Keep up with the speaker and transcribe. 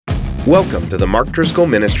Welcome to the Mark Driscoll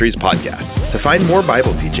Ministries podcast. To find more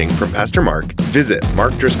Bible teaching from Pastor Mark, visit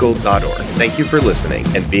markdriscoll.org. Thank you for listening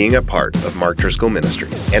and being a part of Mark Driscoll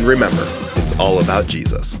Ministries. And remember, it's all about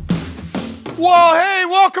Jesus. Well, hey,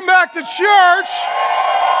 welcome back to church.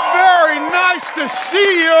 Very nice to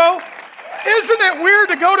see you. Isn't it weird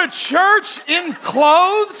to go to church in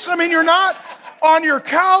clothes? I mean, you're not on your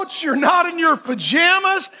couch, you're not in your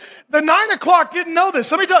pajamas. The 9 o'clock didn't know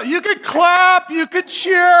this. Let me tell you, you could clap, you could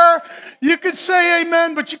cheer, you could say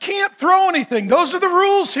amen, but you can't throw anything. Those are the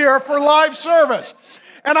rules here for live service.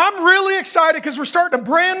 And I'm really excited because we're starting a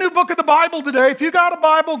brand new book of the Bible today. If you got a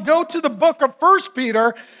Bible, go to the book of 1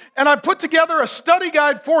 Peter, and I put together a study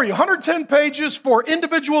guide for you, 110 pages for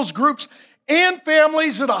individuals, groups, and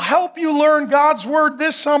families. It'll help you learn God's Word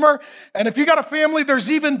this summer. And if you got a family,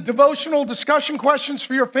 there's even devotional discussion questions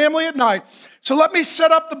for your family at night. So let me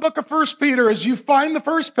set up the book of 1 Peter as you find the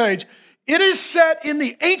first page. It is set in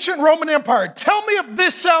the ancient Roman Empire. Tell me if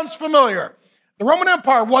this sounds familiar. The Roman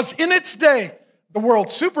Empire was in its day the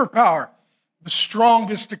world's superpower, the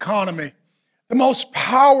strongest economy, the most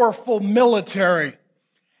powerful military.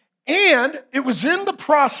 And it was in the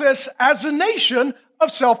process as a nation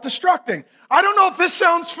of self-destructing. I don't know if this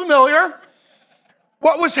sounds familiar.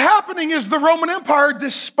 What was happening is the Roman Empire,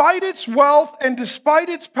 despite its wealth and despite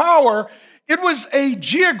its power, it was a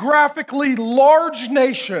geographically large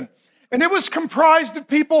nation. And it was comprised of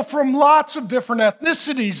people from lots of different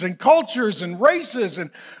ethnicities and cultures and races and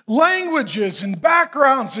languages and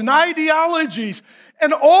backgrounds and ideologies.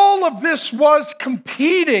 And all of this was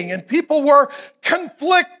competing, and people were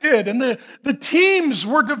conflicted, and the teams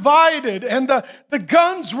were divided, and the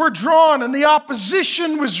guns were drawn, and the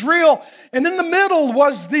opposition was real. And in the middle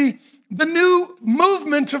was the new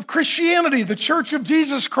movement of Christianity, the Church of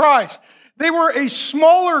Jesus Christ. They were a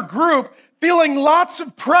smaller group feeling lots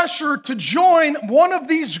of pressure to join one of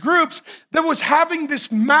these groups that was having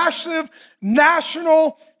this massive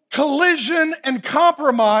national collision and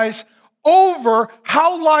compromise over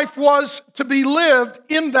how life was to be lived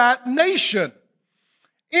in that nation.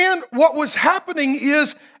 And what was happening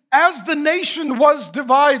is, as the nation was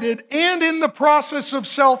divided and in the process of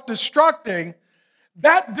self-destructing,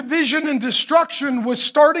 that division and destruction was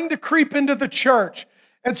starting to creep into the church.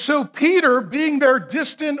 And so Peter, being their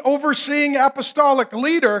distant overseeing apostolic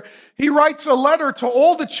leader, he writes a letter to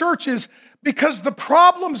all the churches because the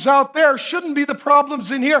problems out there shouldn't be the problems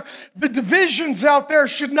in here. The divisions out there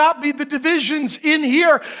should not be the divisions in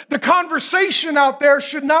here. The conversation out there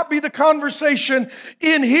should not be the conversation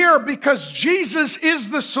in here, because Jesus is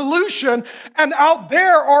the solution, and out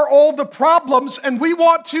there are all the problems, and we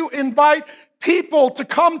want to invite people to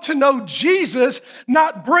come to know Jesus,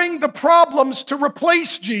 not bring the problems to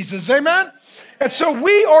replace Jesus. Amen? And so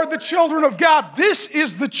we are the children of God. This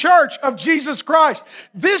is the church of Jesus Christ.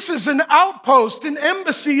 This is an outpost, an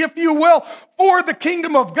embassy, if you will, for the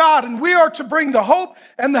kingdom of God. And we are to bring the hope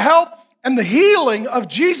and the help and the healing of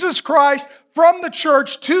Jesus Christ from the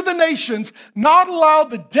church to the nations, not allow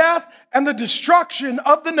the death and the destruction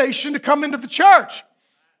of the nation to come into the church.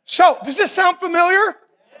 So, does this sound familiar?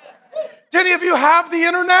 Do any of you have the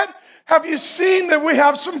internet? Have you seen that we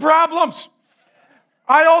have some problems?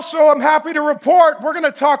 I also am happy to report we're going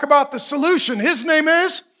to talk about the solution. His name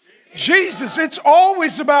is Jesus. It's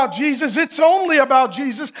always about Jesus. It's only about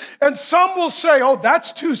Jesus. And some will say, oh,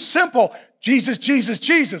 that's too simple. Jesus, Jesus,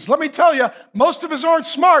 Jesus. Let me tell you, most of us aren't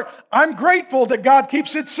smart. I'm grateful that God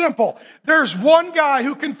keeps it simple. There's one guy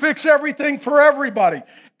who can fix everything for everybody.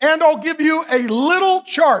 And I'll give you a little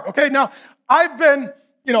chart. Okay, now I've been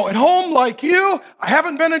at home like you. I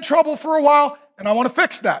haven't been in trouble for a while, and I want to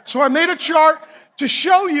fix that. So I made a chart to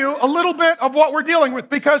show you a little bit of what we're dealing with,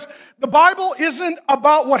 because the Bible isn't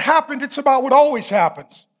about what happened, it's about what always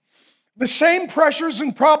happens. The same pressures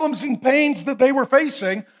and problems and pains that they were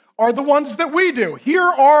facing are the ones that we do. Here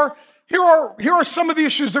are some of the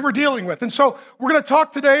issues that we're dealing with. And so we're going to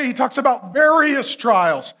talk today, he talks about various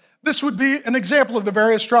trials. This would be an example of the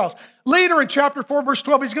various trials. Later in chapter 4, verse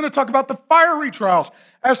 12, he's going to talk about the fiery trials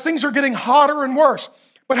as things are getting hotter and worse.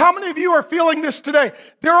 But how many of you are feeling this today?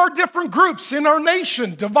 There are different groups in our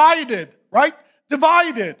nation, divided, right?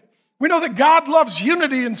 Divided. We know that God loves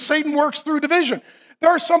unity and Satan works through division.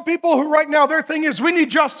 There are some people who right now, their thing is we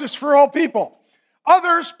need justice for all people.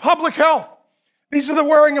 Others, public health. These are the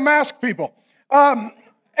wearing a mask people. And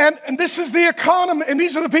this is the economy, and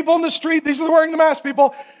these are the people in the street. These are the wearing the mask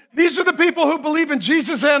people. These are the people who believe in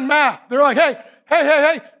Jesus and math. They're like,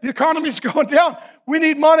 hey, the economy's going down. We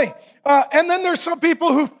need money. And then there's some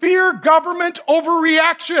people who fear government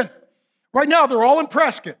overreaction. Right now, they're all in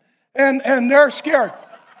Prescott, and they're scared.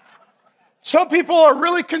 Some people are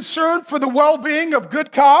really concerned for the well-being of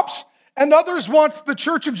good cops, And others want the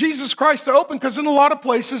Church of Jesus Christ to open because in a lot of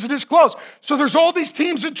places it is closed. So there's all these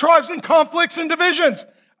teams and tribes and conflicts and divisions.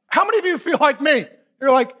 How many of you feel like me?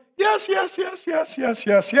 You're like, yes, yes, yes, yes, yes,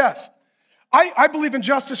 yes, yes. I believe in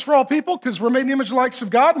justice for all people because we're made in the image and likeness of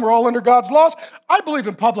God and we're all under God's laws. I believe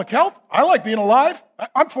in public health. I like being alive.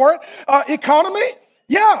 I'm for it. Economy?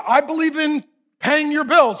 Yeah, I believe in paying your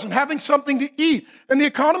bills and having something to eat. And the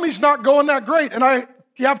economy's not going that great. And I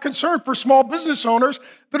have concern for small business owners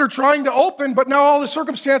that are trying to open, but now all the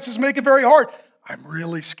circumstances make it very hard. I'm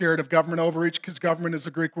really scared of government overreach because government is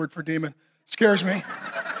a Greek word for demon. Scares me.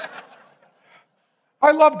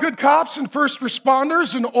 I love good cops and first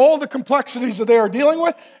responders and all the complexities that they are dealing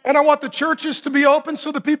with. And I want the churches to be open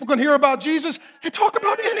so that people can hear about Jesus and talk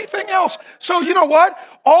about anything else. So you know what?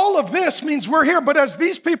 All of this means we're here. But as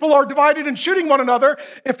these people are divided and shooting one another,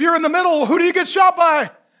 if you're in the middle, who do you get shot by?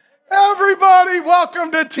 Everybody,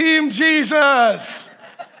 welcome to Team Jesus.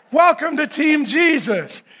 Welcome to Team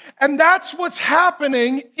Jesus. And that's what's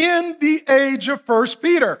happening in the age of 1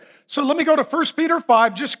 Peter. So let me go to 1 Peter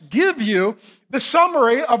 5, just give you the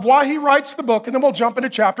summary of why he writes the book, and then we'll jump into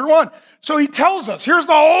chapter 1. So he tells us, here's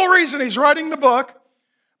the whole reason he's writing the book.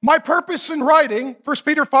 My purpose in writing 1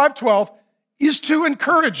 Peter 5:12 is to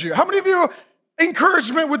encourage you. How many of you,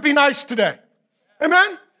 encouragement would be nice today?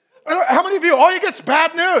 Amen? How many of you, all you get is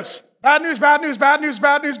bad news? Bad news, bad news, bad news,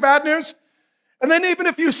 bad news, bad news. And then even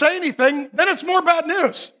if you say anything, then it's more bad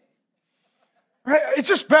news. Right? It's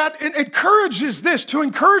just bad. It encourages this. To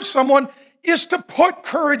encourage someone is to put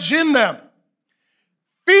courage in them.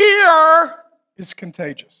 Fear is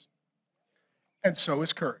contagious, and so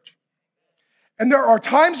is courage. And there are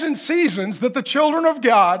times and seasons that the children of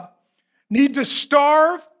God need to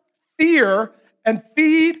starve fear and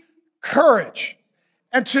feed courage.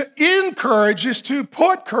 And to encourage is to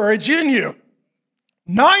put courage in you.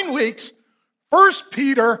 9 weeks, 1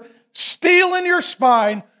 Peter, steel in your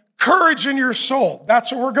spine, courage in your soul.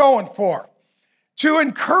 That's what we're going for. To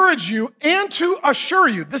encourage you and to assure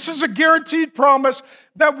you, this is a guaranteed promise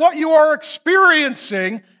that what you are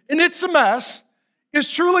experiencing, and it's a mess,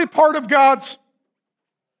 is truly part of God's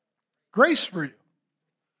grace for you.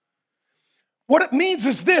 What it means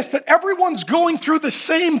is this, that everyone's going through the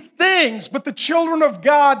same things, but the children of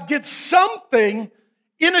God get something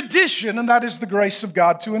in addition, and that is the grace of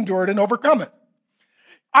God to endure it and overcome it.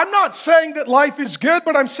 I'm not saying that life is good,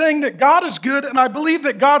 but I'm saying that God is good, and I believe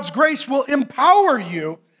that God's grace will empower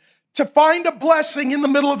you to find a blessing in the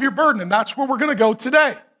middle of your burden, and that's where we're going to go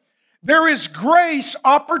today. There is grace,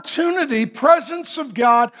 opportunity, presence of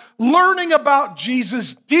God, learning about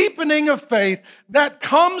Jesus, deepening of faith that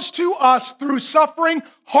comes to us through suffering,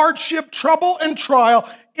 hardship, trouble, and trial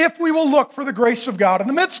if we will look for the grace of God in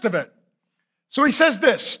the midst of it. So he says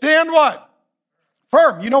this, stand what?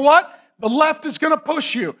 Firm. You know what? The left is going to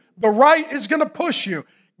push you. The right is going to push you.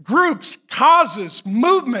 Groups, causes,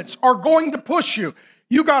 movements are going to push you.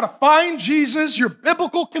 You got to find Jesus, your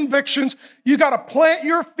biblical convictions. You got to plant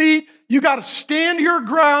your feet. You got to stand your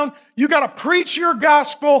ground. You got to preach your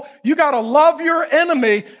gospel. You got to love your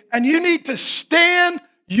enemy. And you need to stand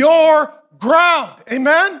your ground.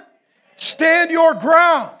 Amen? Stand your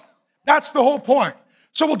ground. That's the whole point.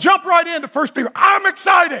 So we'll jump right into 1 Peter. I'm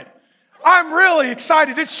excited. I'm really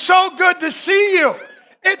excited. It's so good to see you.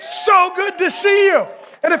 It's so good to see you.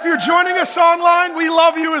 And if you're joining us online, we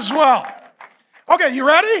love you as well. Okay, you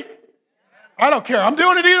ready? I don't care. I'm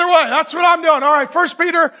doing it either way. That's what I'm doing. All right, 1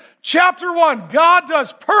 Peter chapter 1. God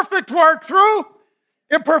does perfect work through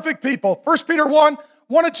imperfect people. 1 Peter 1,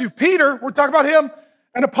 1 and 2. Peter, we're talking about him,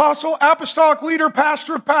 an apostle, apostolic leader,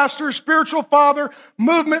 pastor of pastors, spiritual father,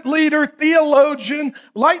 movement leader, theologian,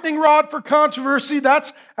 lightning rod for controversy.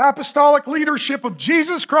 That's apostolic leadership of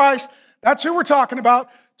Jesus Christ. That's who we're talking about.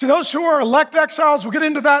 To those who are elect exiles, we'll get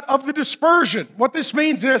into that, of the dispersion. What this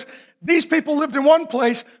means is these people lived in one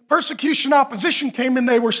place, persecution, opposition came, and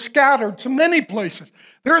they were scattered to many places.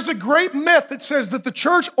 There's a great myth that says that the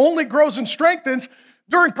church only grows and strengthens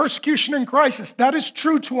during persecution and crisis. That is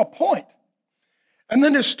true to a point. And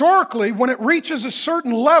then historically, when it reaches a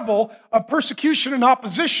certain level of persecution and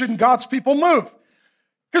opposition, God's people move.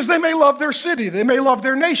 Because they may love their city, they may love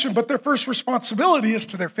their nation, but their first responsibility is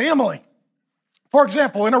to their family. For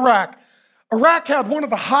example, in Iraq had one of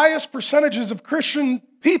the highest percentages of Christian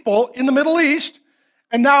people in the Middle East,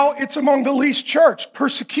 and now it's among the least church.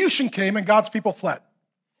 Persecution came and God's people fled.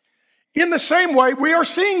 In the same way, we are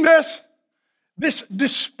seeing this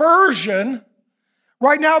dispersion.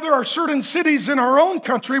 Right now, there are certain cities in our own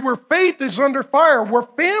country where faith is under fire, where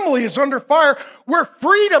family is under fire, where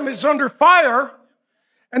freedom is under fire.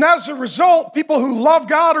 And as a result, people who love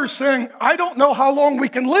God are saying, I don't know how long we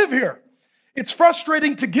can live here. It's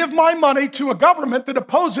frustrating to give my money to a government that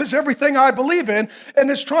opposes everything I believe in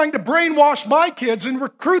and is trying to brainwash my kids and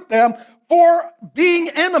recruit them for being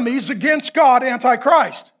enemies against God,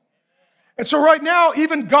 Antichrist. And so right now,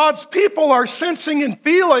 even God's people are sensing and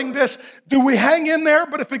feeling this. Do we hang in there?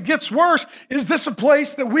 But if it gets worse, is this a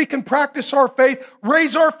place that we can practice our faith,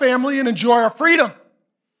 raise our family, and enjoy our freedom?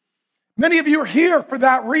 Many of you are here for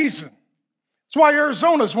that reason. That's why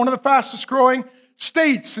Arizona is one of the fastest growing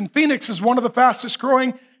states, and Phoenix is one of the fastest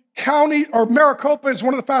growing counties, or Maricopa is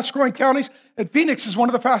one of the fastest growing counties, and Phoenix is one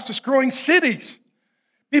of the fastest growing cities.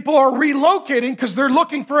 People are relocating because they're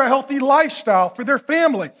looking for a healthy lifestyle for their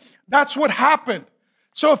family. That's what happened.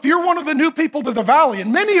 So if you're one of the new people to the valley,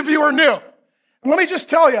 and many of you are new, and let me just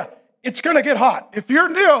tell you, it's going to get hot. If you're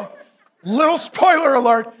new, little spoiler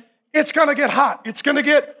alert, it's going to get hot. It's going to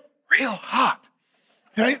get real hot.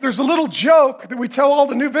 Okay? There's a little joke that we tell all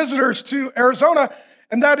the new visitors to Arizona,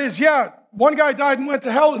 and that is, one guy died and went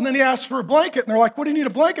to hell, and then he asked for a blanket, and they're like, what do you need a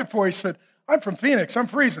blanket for? He said, I'm from Phoenix, I'm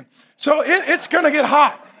freezing. So it's going to get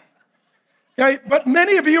hot. Okay? But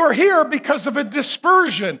many of you are here because of a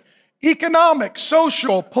dispersion, economic,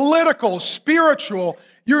 social, political, spiritual.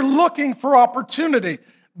 You're looking for opportunity.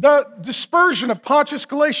 The dispersion of Pontus,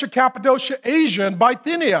 Galatia, Cappadocia, Asia, and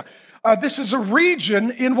Bithynia. This is a region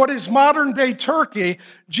in what is modern-day Turkey.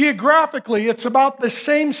 Geographically, it's about the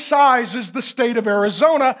same size as the state of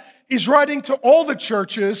Arizona. He's writing to all the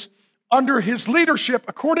churches under his leadership,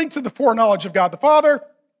 according to the foreknowledge of God the Father,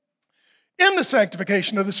 in the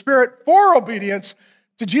sanctification of the Spirit, for obedience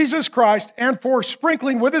to Jesus Christ, and for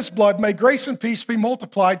sprinkling with his blood, may grace and peace be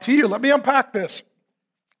multiplied to you. Let me unpack this.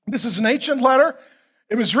 This is an ancient letter.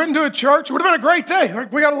 It was written to a church. It would have been a great day.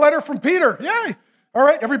 We got a letter from Peter. Yay. All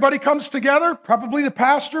right, everybody comes together. Probably the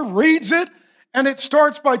pastor reads it, and it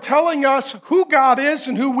starts by telling us who God is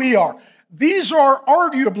and who we are. These are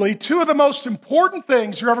arguably two of the most important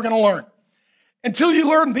things you're ever going to learn. Until you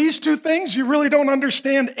learn these two things, you really don't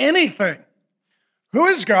understand anything. Who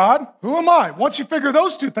is God? Who am I? Once you figure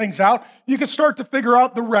those two things out, you can start to figure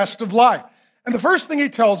out the rest of life. And the first thing he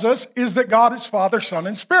tells us is that God is Father, Son,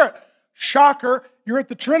 and Spirit. Shocker, you're at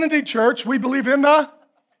the Trinity Church. We believe in the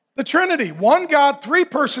Trinity. One God, three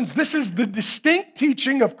persons. This is the distinct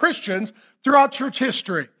teaching of Christians throughout church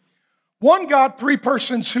history. One God, three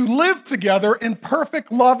persons who live together in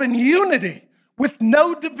perfect love and unity with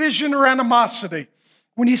no division or animosity.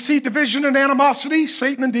 When you see division and animosity,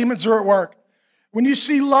 Satan and demons are at work. When you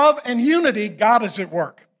see love and unity, God is at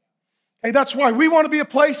work. Okay, that's why we want to be a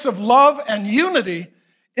place of love and unity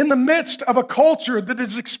in the midst of a culture that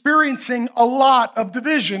is experiencing a lot of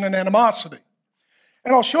division and animosity.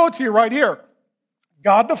 And I'll show it to you right here.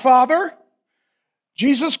 God the Father,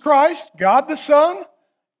 Jesus Christ, God the Son,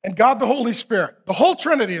 and God the Holy Spirit. The whole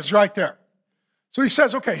Trinity is right there. So he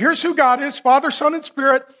says, okay, here's who God is, Father, Son, and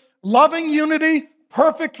Spirit, loving unity,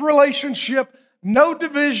 perfect relationship, no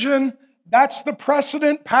division. That's the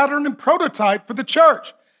precedent, pattern, and prototype for the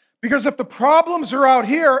church. Because if the problems are out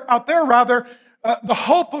there, the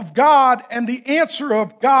hope of God and the answer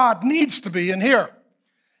of God needs to be in here.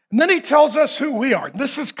 And then he tells us who we are.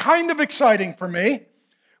 This is kind of exciting for me.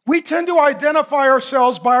 We tend to identify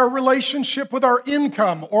ourselves by our relationship with our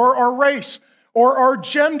income or our race or our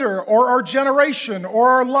gender or our generation or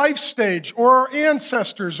our life stage or our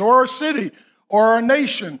ancestors or our city or our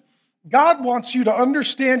nation. God wants you to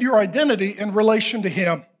understand your identity in relation to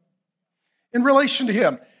him. In relation to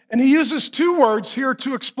him. And he uses two words here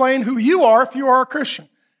to explain who you are if you are a Christian.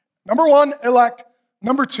 Number one, elect.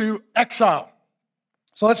 Number two, exile.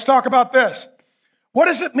 So let's talk about this. What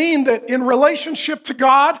does it mean that in relationship to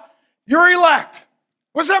God, you're elect?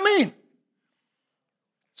 What does that mean?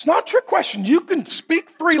 It's not a trick question. You can speak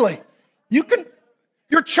freely.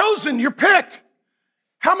 You're chosen, you're picked.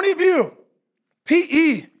 How many of you,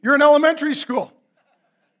 PE, you're in elementary school.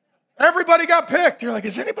 Everybody got picked. You're like,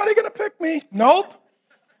 is anybody going to pick me? Nope.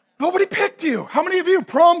 Nobody picked you. How many of you,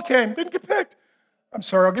 prom came, didn't get picked? I'm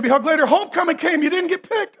sorry, I'll give you a hug later. Homecoming came, you didn't get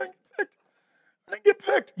picked. I didn't get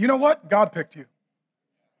picked. You know what? God picked you.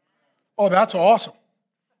 Oh, that's awesome.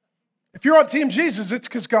 If you're on Team Jesus, it's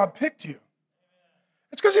because God picked you.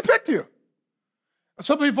 It's because he picked you.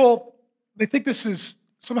 Some people, they think this is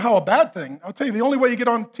somehow a bad thing. I'll tell you, the only way you get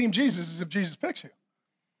on Team Jesus is if Jesus picks you.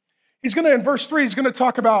 He's going to, in verse 3, he's going to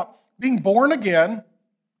talk about being born again.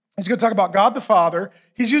 He's going to talk about God the Father.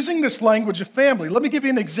 He's using this language of family. Let me give you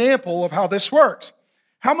an example of how this works.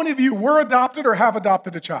 How many of you were adopted or have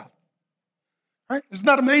adopted a child? Right? Isn't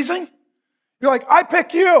that amazing? You're like, I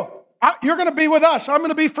pick you. You're going to be with us. I'm going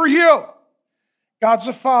to be for you. God's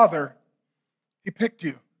a father. He picked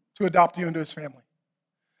you to adopt you into his family.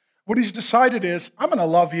 What he's decided is, I'm going to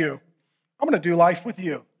love you. I'm going to do life with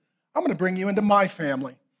you. I'm going to bring you into my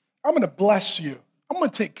family. I'm going to bless you. I'm going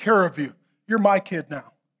to take care of you. You're my kid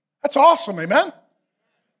now. That's awesome, amen?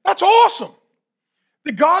 That's awesome.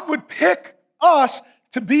 That God would pick us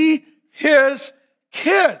to be his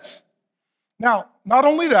kids. Now, not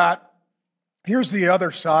only that, here's the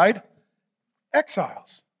other side,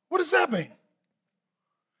 exiles. What does that mean?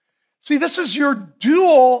 See, this is your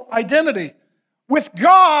dual identity. With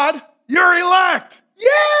God, you're elect.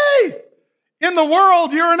 Yay! In the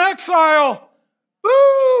world, you're an exile.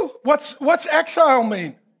 Woo! What's exile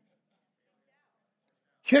mean?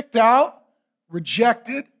 Kicked out,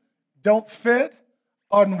 rejected, don't fit,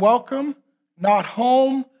 unwelcome, not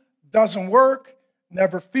home, doesn't work,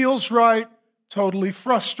 never feels right, totally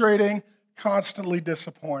frustrating, constantly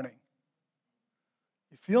disappointing.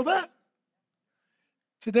 You feel that?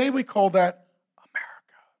 Today we call that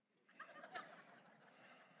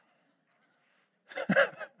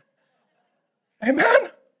America. Amen?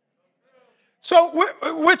 So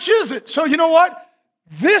which is it? So you know what?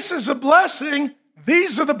 This is a blessing.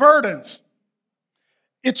 These are the burdens.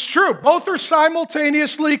 It's true. Both are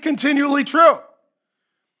simultaneously, continually true.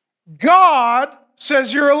 God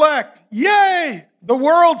says you're elect. Yay! The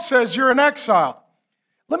world says you're an exile.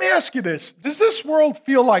 Let me ask you this. Does this world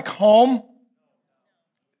feel like home?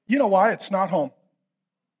 You know why? It's not home.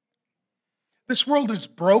 This world is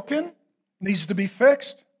broken, needs to be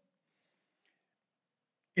fixed.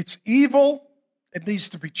 It's evil. It needs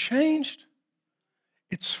to be changed.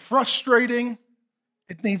 It's frustrating.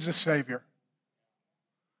 It needs a Savior.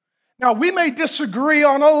 Now, we may disagree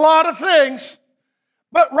on a lot of things,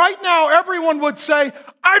 but right now, everyone would say,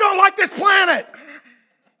 I don't like this planet.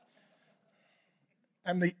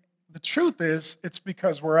 And the truth is, it's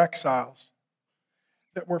because we're exiles,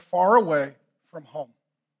 that we're far away from home.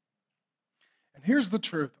 And here's the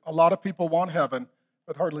truth. A lot of people want heaven,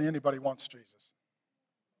 but hardly anybody wants Jesus.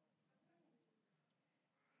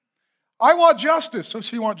 I want justice. So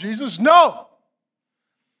you want Jesus? No.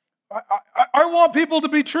 I want people to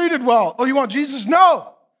be treated well. Oh, you want Jesus?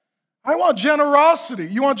 No. I want generosity.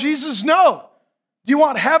 You want Jesus? No. Do you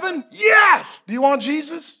want heaven? Yes. Do you want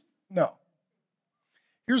Jesus? No.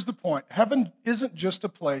 Here's the point. Heaven isn't just a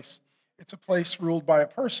place. It's a place ruled by a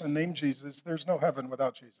person named Jesus. There's no heaven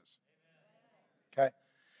without Jesus. Okay?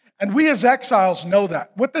 And we as exiles know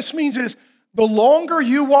that. What this means is the longer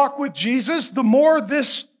you walk with Jesus, the more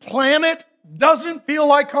this planet doesn't feel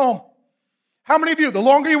like home. How many of you, the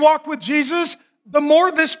longer you walk with Jesus, the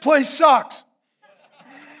more this place sucks?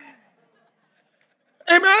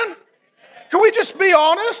 Amen? Can we just be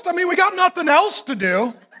honest? I mean, we got nothing else to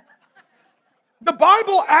do. The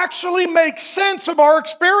Bible actually makes sense of our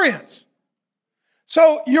experience.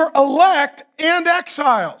 So you're elect and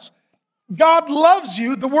exiles. God loves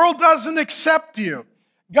you. The world doesn't accept you.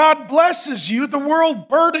 God blesses you. The world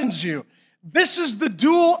burdens you. This is the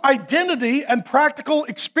dual identity and practical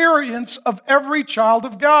experience of every child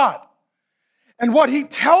of God. And what he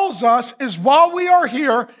tells us is while we are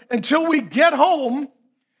here, until we get home,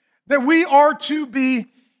 that we are to be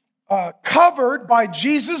covered by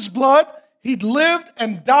Jesus' blood. He lived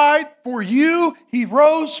and died for you. He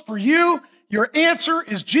rose for you. Your answer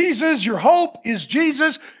is Jesus. Your hope is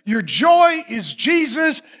Jesus. Your joy is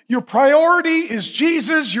Jesus. Your priority is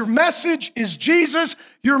Jesus. Your message is Jesus.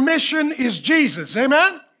 Your mission is Jesus.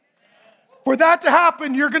 Amen? For that to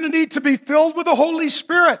happen, you're going to need to be filled with the Holy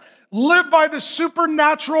Spirit. Live by the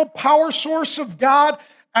supernatural power source of God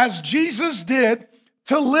as Jesus did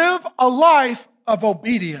to live a life of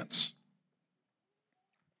obedience.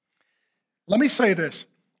 Let me say this.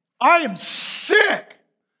 I am sick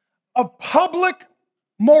of public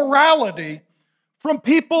morality from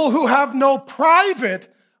people who have no private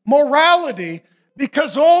morality,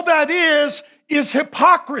 because all that is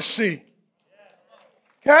hypocrisy.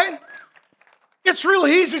 Okay? It's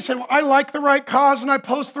really easy to say, well, I like the right cause and I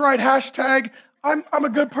post the right hashtag. I'm a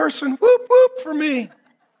good person. Whoop, whoop for me.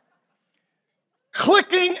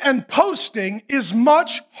 Clicking and posting is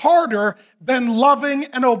much harder than loving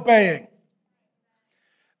and obeying.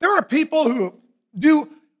 There are people who do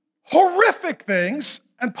horrific things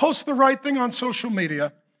and post the right thing on social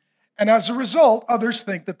media, and as a result, others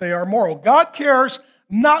think that they are moral. God cares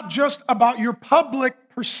not just about your public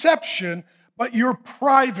perception, but your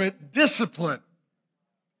private discipline.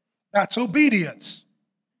 That's obedience.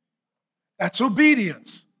 That's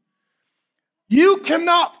obedience. You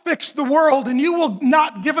cannot fix the world, and you will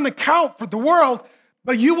not give an account for the world,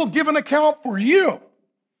 but you will give an account for you.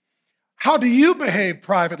 How do you behave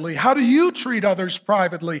privately? How do you treat others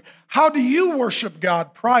privately? How do you worship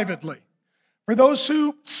God privately? For those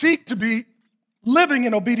who seek to be living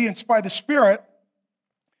in obedience by the Spirit,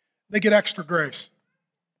 they get extra grace.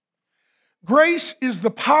 Grace is the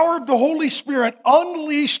power of the Holy Spirit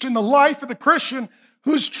unleashed in the life of the Christian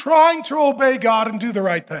who's trying to obey God and do the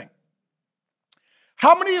right thing.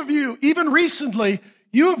 How many of you, even recently,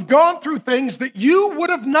 you have gone through things that you would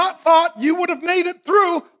have not thought you would have made it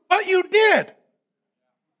through, but you did?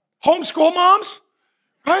 Homeschool moms,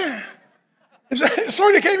 right? If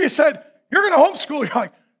somebody came to you and said, you're going to homeschool, you're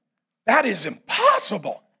like, that is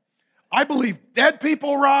impossible. I believe dead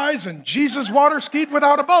people rise and Jesus water skied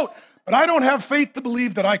without a boat, but I don't have faith to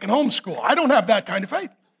believe that I can homeschool. I don't have that kind of faith.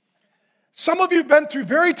 Some of you have been through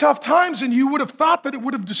very tough times and you would have thought that it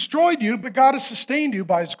would have destroyed you, but God has sustained you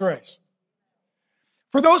by his grace.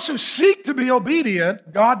 For those who seek to be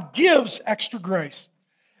obedient, God gives extra grace.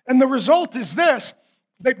 And the result is this,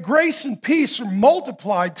 that grace and peace are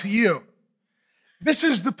multiplied to you. This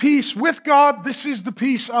is the peace with God. This is the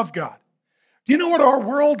peace of God. Do you know what our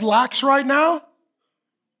world lacks right now?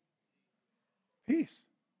 Peace.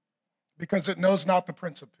 Because it knows not the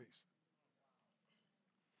Prince of Peace.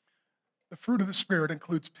 The fruit of the Spirit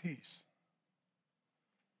includes peace.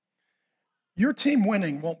 Your team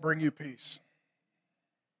winning won't bring you peace.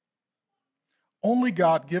 Only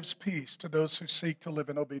God gives peace to those who seek to live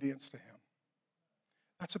in obedience to him.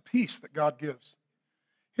 That's a peace that God gives.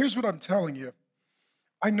 Here's what I'm telling you.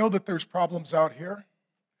 I know that there's problems out here.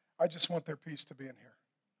 I just want their peace to be in here.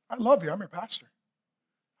 I love you. I'm your pastor.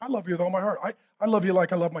 I love you with all my heart. I love you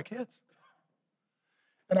like I love my kids.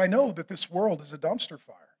 And I know that this world is a dumpster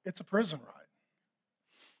fire. It's a prison ride.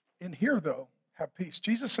 In here, though, have peace.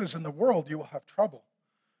 Jesus says, in the world you will have trouble,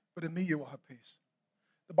 but in me you will have peace.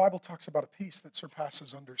 The Bible talks about a peace that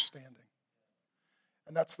surpasses understanding.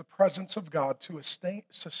 And that's the presence of God to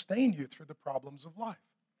sustain you through the problems of life.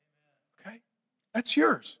 Okay? That's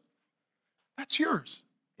yours. That's yours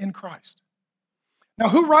in Christ. Now,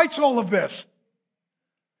 who writes all of this?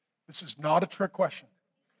 This is not a trick question.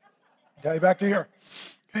 Okay, back to here.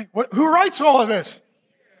 Okay, who writes all of this?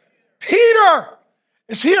 Peter.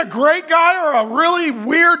 Is he a great guy or a really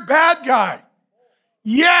weird bad guy?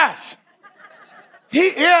 Yes. He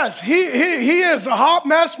is. He is a hot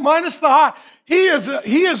mess minus the hot. He is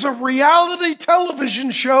a reality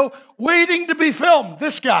television show waiting to be filmed,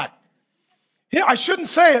 this guy. I shouldn't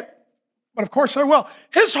say it, but of course I will.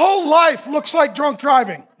 His whole life looks like drunk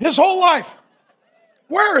driving. His whole life.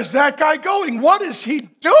 Where is that guy going? What is he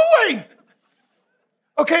doing?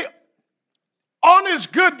 Okay, on his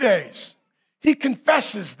good days, he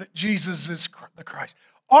confesses that Jesus is the Christ.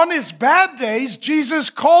 On his bad days, Jesus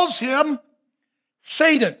calls him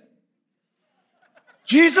Satan.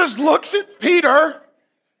 Jesus looks at Peter,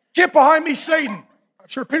 get behind me, Satan. I'm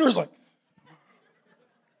sure Peter's like,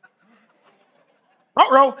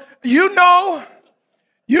 ruh-roh. You know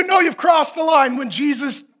you've crossed the line when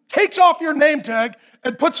Jesus takes off your name tag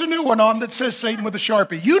and puts a new one on that says Satan with a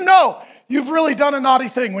Sharpie. You know you've really done a naughty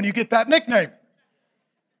thing when you get that nickname.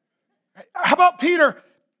 How about Peter?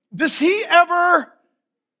 Does he ever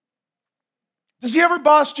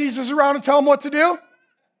boss Jesus around and tell him what to do?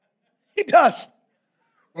 He does.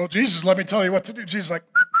 Well, Jesus, let me tell you what to do. Jesus is like,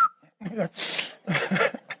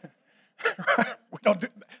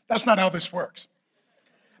 that's not how this works.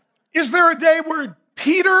 Is there a day where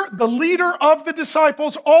Peter, the leader of the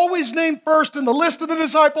disciples, always named first in the list of the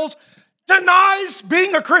disciples, denies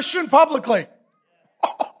being a Christian publicly?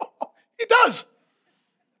 He does.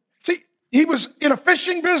 See, he was in a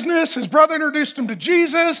fishing business. His brother introduced him to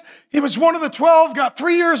Jesus. He was one of the 12, got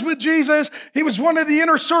 3 years with Jesus. He was one of the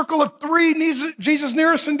inner circle of 3, Jesus'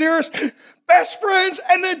 nearest and dearest best friends.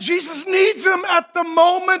 And then Jesus needs him at the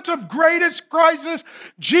moment of greatest crisis.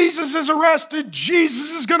 Jesus is arrested.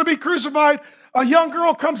 Jesus is going to be crucified. A young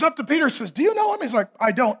girl comes up to Peter and says, do you know him? He's like,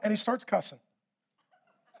 I don't. And he starts cussing.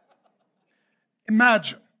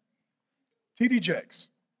 Imagine T.D. Jakes,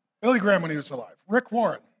 Billy Graham when he was alive, Rick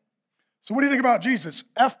Warren. So what do you think about Jesus?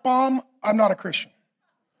 F-bomb, I'm not a Christian.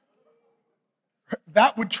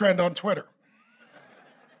 That would trend on Twitter.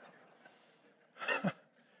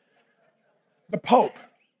 The Pope.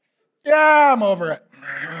 Yeah, I'm over it.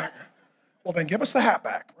 Well, then give us the hat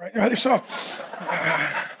back, right? So,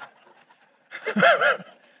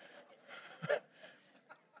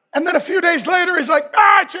 and then a few days later, he's like,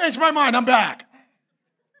 I changed my mind, I'm back.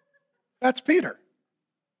 That's Peter.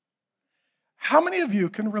 How many of you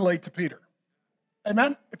can relate to Peter?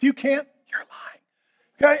 Amen? If you can't, you're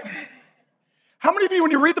lying. Okay? How many of you,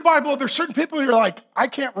 when you read the Bible, there's certain people you're like, I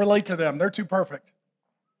can't relate to them. They're too perfect.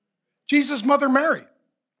 Jesus' mother, Mary,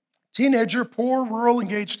 teenager, poor, rural,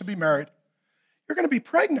 engaged to be married. You're going to be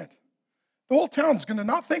pregnant. The whole town's going to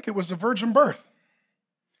not think it was a virgin birth.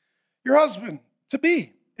 Your husband, to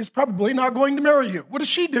be, is probably not going to marry you. What does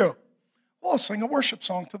she do? Well, I'll sing a worship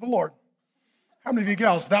song to the Lord. How many of you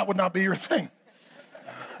gals, that would not be your thing?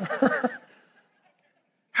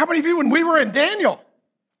 How many of you, when we were in Daniel,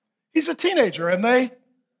 he's a teenager and they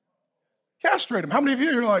castrate him. How many of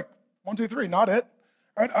you are like, 1, 2, 3, not it?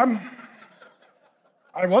 All right,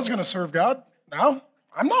 I was going to serve God. Now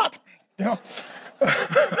I'm not. You know,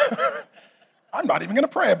 I'm not even going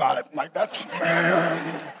to pray about it. Like that's,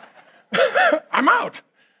 I'm out.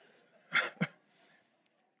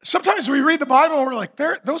 Sometimes we read the Bible and we're like,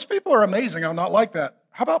 those people are amazing. I'm not like that.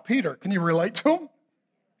 How about Peter? Can you relate to him?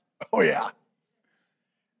 Oh yeah.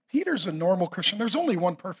 Peter's a normal Christian. There's only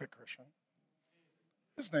one perfect Christian.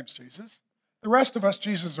 His name's Jesus. The rest of us,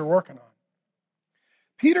 Jesus are working on.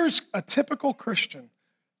 Peter's a typical Christian.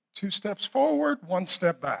 2 steps forward, 1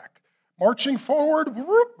 step back. Marching forward,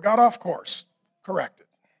 whoop, got off course. Corrected.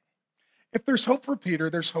 If there's hope for Peter,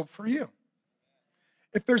 there's hope for you.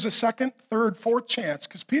 If there's a 2nd, 3rd, 4th chance,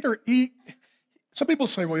 because Peter, some people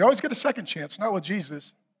say, well, you always get a 2nd chance. Not with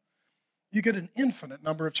Jesus. You get an infinite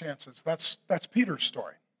number of chances. That's Peter's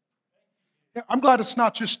story. Yeah, I'm glad it's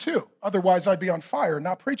not just 2. Otherwise, I'd be on fire,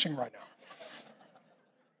 not preaching right now.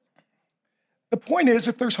 The point is,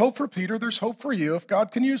 if there's hope for Peter, there's hope for you. If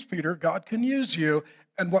God can use Peter, God can use you.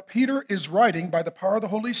 And what Peter is writing by the power of the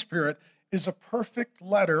Holy Spirit is a perfect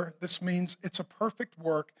letter. This means it's a perfect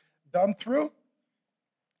work done through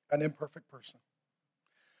an imperfect person.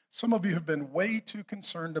 Some of you have been way too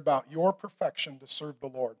concerned about your perfection to serve the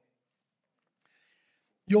Lord.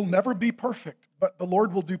 You'll never be perfect, but the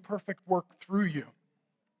Lord will do perfect work through you.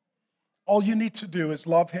 All you need to do is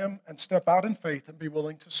love him and step out in faith and be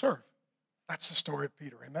willing to serve. That's the story of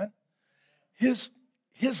Peter, amen? His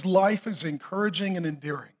life is encouraging and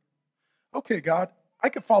endearing. Okay, God, I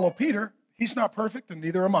could follow Peter. He's not perfect, and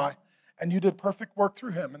neither am I. And you did perfect work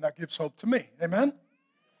through him, and that gives hope to me, amen?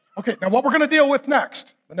 Okay, now what we're going to deal with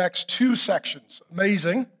next, the next 2 sections,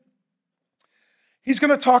 amazing. He's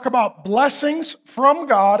going to talk about blessings from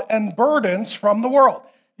God and burdens from the world.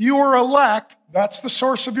 You are elect, that's the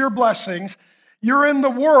source of your blessings. You're in the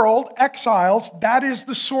world, exiles, that is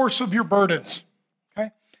the source of your burdens. Okay?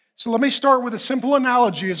 So let me start with a simple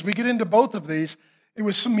analogy as we get into both of these. It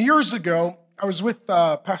was some years ago, I was with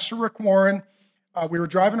Pastor Rick Warren. We were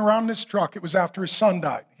driving around in his truck. It was after his son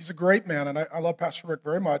died. He's a great man, and I love Pastor Rick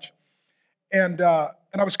very much. And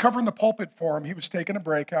I was covering the pulpit for him. He was taking a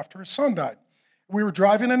break after his son died. We were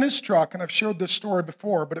driving in his truck, and I've shared this story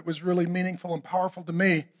before, but it was really meaningful and powerful to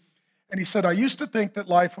me. And he said, I used to think that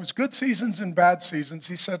life was good seasons and bad seasons.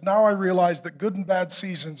 He said, now I realize that good and bad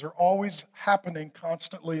seasons are always happening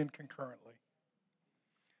constantly and concurrently.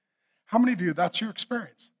 How many of you, that's your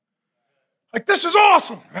experience? Like, this is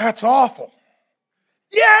awesome. That's awful.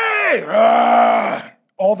 Yay!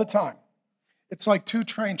 All the time. It's like 2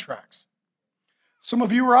 train tracks. Some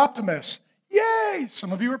of you are optimists. Yay!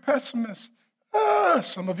 Some of you are pessimists.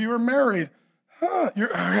 Some of you are married.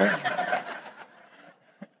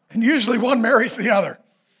 And usually one marries the other.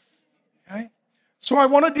 Okay? So I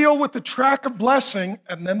want to deal with the track of blessing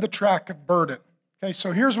and then the track of burden. Okay,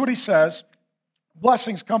 so here's what he says.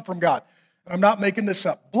 Blessings come from God. And I'm not making this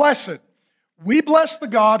up. Blessed. We bless the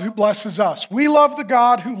God who blesses us. We love the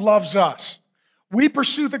God who loves us. We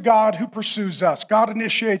pursue the God who pursues us. God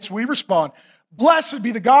initiates, we respond. Blessed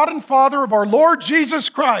be the God and Father of our Lord Jesus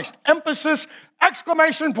Christ. Emphasis,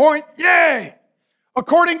 exclamation point, yay!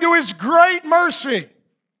 According to his great mercy,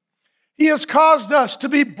 he has caused us to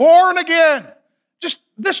be born again.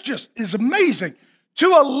 This just is amazing. To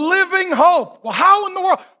a living hope. Well, how in the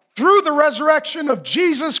world? Through the resurrection of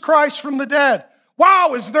Jesus Christ from the dead.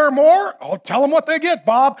 Wow, is there more? I'll tell them what they get,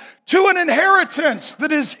 Bob. To an inheritance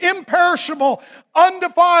that is imperishable,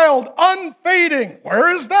 undefiled, unfading.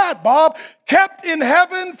 Where is that, Bob? Kept in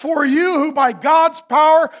heaven for you who by God's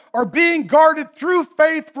power are being guarded through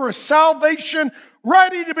faith for a salvation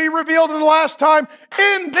ready to be revealed in the last time.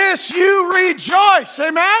 In this you rejoice.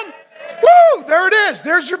 Amen? Woo! There it is.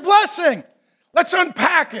 There's your blessing. Let's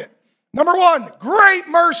unpack it. Number 1, great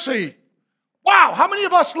mercy. Wow, how many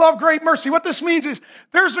of us love great mercy? What this means is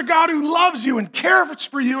there's a God who loves you and cares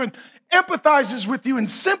for you and empathizes with you and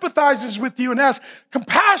sympathizes with you and has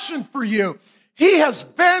compassion for you. He has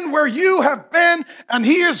been where you have been and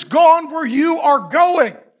he has gone where you are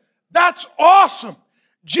going. That's awesome.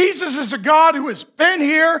 Jesus is a God who has been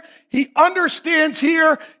here. He understands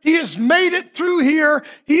here. He has made it through here.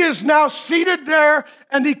 He is now seated there,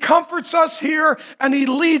 and he comforts us here, and he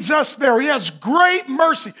leads us there. He has great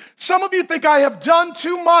mercy. Some of you think I have done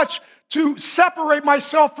too much to separate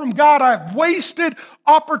myself from God. I've wasted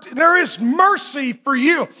opportunity. There is mercy for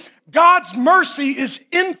you. God's mercy is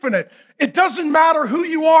infinite. It doesn't matter who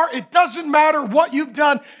you are. It doesn't matter what you've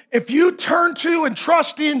done. If you turn to and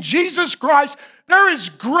trust in Jesus Christ, there is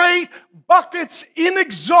great buckets,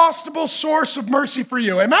 inexhaustible source of mercy for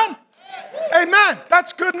you. Amen? Amen.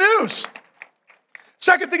 That's good news.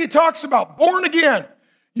 Second thing he talks about, born again.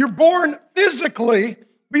 You're born physically,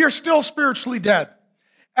 but you're still spiritually dead.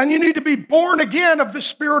 And you need to be born again of the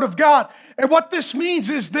Spirit of God. And what this means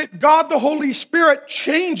is that God, the Holy Spirit,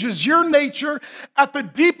 changes your nature at the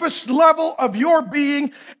deepest level of your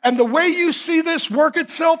being. And the way you see this work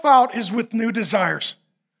itself out is with new desires.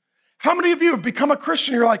 How many of you have become a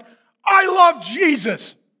Christian? You're like, I love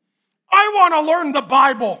Jesus. I want to learn the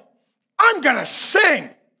Bible. I'm going to sing.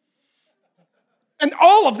 And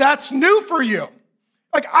all of that's new for you.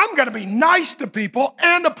 Like, I'm going to be nice to people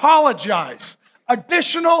and apologize.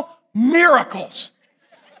 Additional miracles.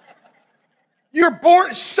 You're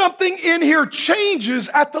born, something in here changes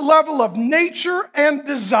at the level of nature and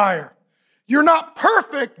desire. You're not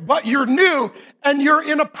perfect, but you're new, and you're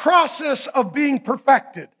in a process of being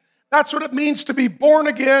perfected. That's what it means to be born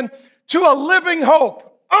again to a living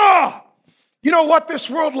hope. You know what this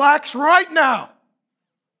world lacks right now?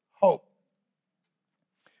 Hope.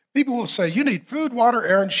 People will say, you need food, water,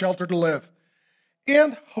 air, and shelter to live.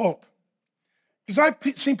 And hope. Because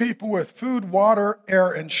I've seen people with food, water,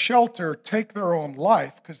 air, and shelter take their own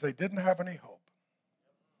life because they didn't have any hope.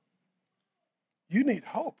 You need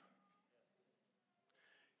hope.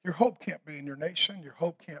 Your hope can't be in your nation. Your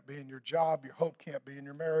hope can't be in your job. Your hope can't be in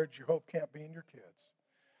your marriage. Your hope can't be in your kids.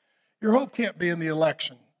 Your hope can't be in the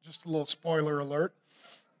election. Just a little spoiler alert.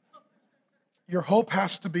 Your hope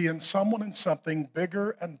has to be in someone and something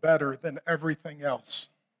bigger and better than everything else.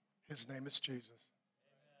 His name is Jesus.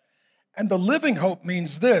 And the living hope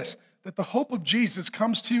means this, that the hope of Jesus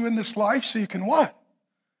comes to you in this life so you can what?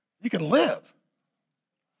 You can live.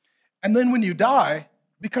 And then when you die,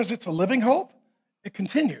 because it's a living hope, it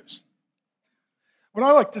continues. What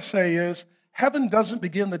I like to say is, heaven doesn't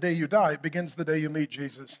begin the day you die, it begins the day you meet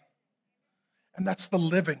Jesus. And that's the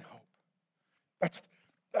living hope.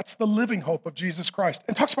 That's the living hope of Jesus Christ.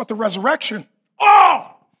 And talks about the resurrection.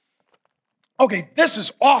 Okay, this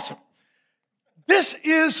is awesome. This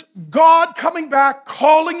is God coming back,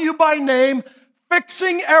 calling you by name,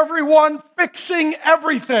 fixing everyone, fixing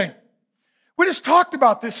everything. We just talked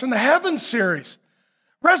about this in the Heavens series.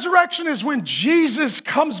 Resurrection is when Jesus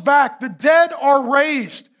comes back. The dead are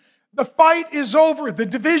raised. The fight is over. The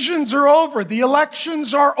divisions are over. The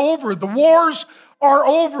elections are over. The wars are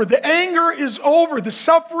over. The anger is over. The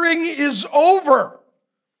suffering is over.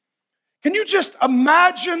 Can you just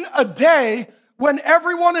imagine a day when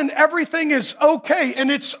everyone and everything is okay and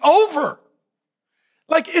it's over?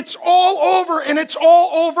 Like, it's all over and it's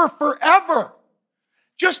all over forever.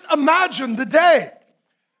 Just imagine the day.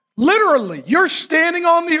 Literally, you're standing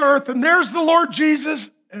on the earth and there's the Lord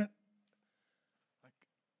Jesus. And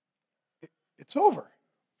it's over.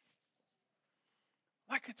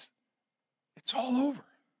 Like it's all over.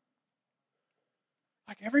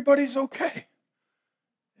 Like everybody's okay.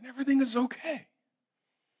 And everything is okay.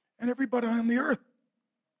 And everybody on the earth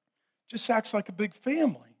just acts like a big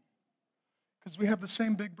family because we have the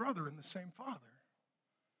same big brother and the same father.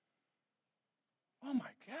 Oh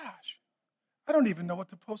my gosh. I don't even know what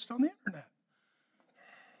to post on the internet.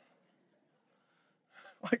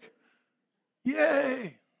 Like,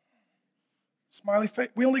 yay. Smiley face.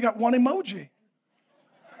 We only got one emoji.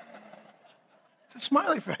 It's a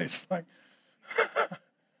smiley face. Like,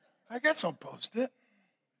 I guess I'll post it.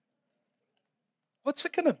 What's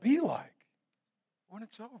it going to be like when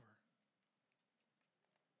it's over?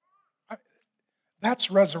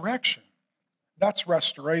 That's resurrection. That's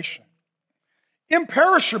restoration.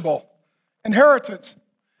 Imperishable inheritance.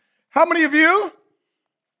 How many of you,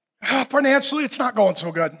 financially, it's not going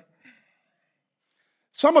so good?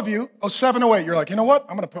 Some of you, 07, 08, you're like, you know what?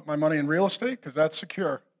 I'm going to put my money in real estate because that's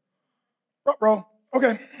secure. Ruh-roh.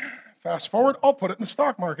 Okay. Fast forward, I'll put it in the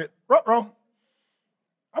stock market. Ruh-roh.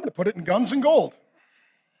 I'm going to put it in guns and gold.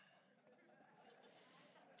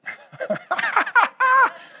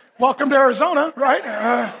 Welcome to Arizona, right?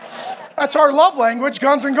 That's our love language,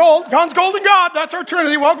 guns and gold. Guns, gold, and God. That's our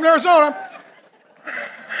Trinity. Welcome to Arizona.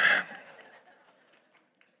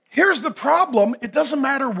 Here's the problem. It doesn't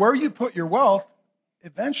matter where you put your wealth.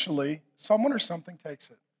 Eventually, someone or something takes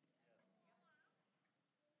it.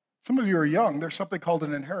 Some of you are young. There's something called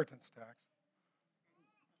an inheritance tax.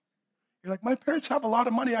 You're like, my parents have a lot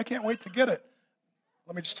of money. I can't wait to get it.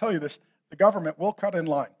 Let me just tell you this. The government will cut in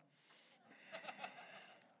line.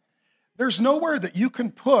 There's nowhere that you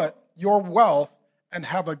can put your wealth and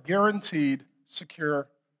have a guaranteed, secure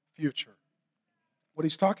future. What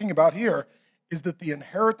he's talking about here is that the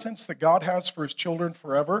inheritance that God has for his children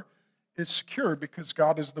forever is secure because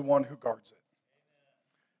God is the one who guards it.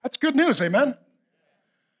 That's good news, amen?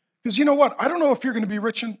 Because you know what? I don't know if you're going to be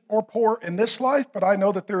rich or poor in this life, but I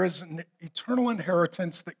know that there is an eternal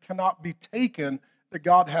inheritance that cannot be taken that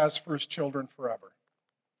God has for his children forever.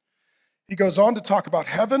 He goes on to talk about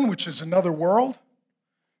heaven, which is another world.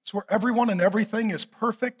 It's where everyone and everything is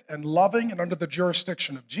perfect and loving and under the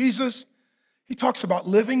jurisdiction of Jesus. He talks about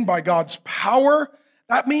living by God's power.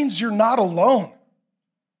 That means you're not alone.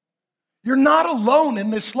 You're not alone in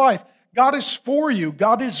this life. God is for you.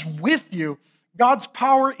 God is with you. God's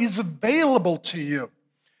power is available to you.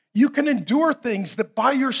 You can endure things that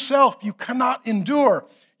by yourself you cannot endure.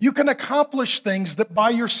 You can accomplish things that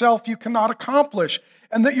by yourself you cannot accomplish,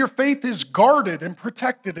 and that your faith is guarded and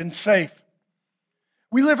protected and safe.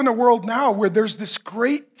 We live in a world now where there's this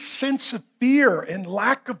great sense of fear and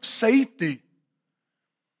lack of safety.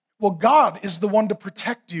 Well, God is the one to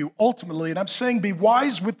protect you ultimately, and I'm saying be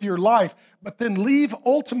wise with your life, but then leave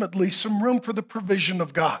ultimately some room for the provision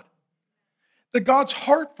of God. That God's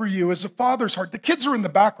heart for you is a father's heart. The kids are in the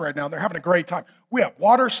back right now. They're having a great time. We have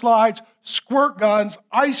water slides, squirt guns,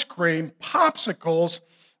 ice cream, popsicles.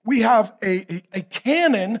 We have a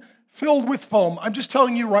cannon filled with foam. I'm just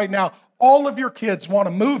telling you right now, all of your kids want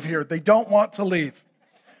to move here. They don't want to leave.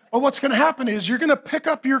 But what's going to happen is you're going to pick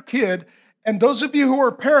up your kid, and those of you who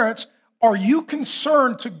are parents, are you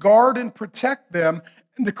concerned to guard and protect them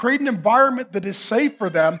and to create an environment that is safe for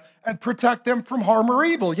them and protect them from harm or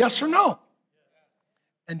evil? Yes or no?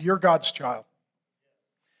 And you're God's child.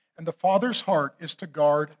 And the Father's heart is to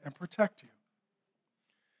guard and protect you.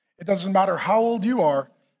 It doesn't matter how old you are,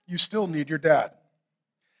 you still need your dad.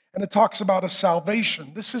 And it talks about a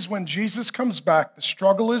salvation. This is when Jesus comes back, the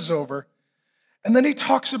struggle is over. And then he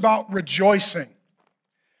talks about rejoicing.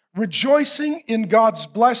 Rejoicing in God's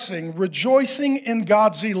blessing, rejoicing in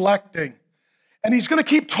God's electing. And he's going to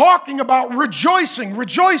keep talking about rejoicing,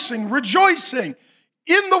 rejoicing, rejoicing.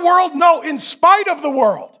 In the world? No, in spite of the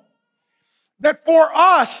world. That for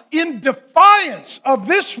us, in defiance of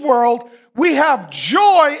this world, we have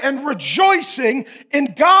joy and rejoicing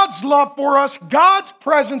in God's love for us, God's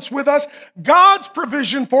presence with us, God's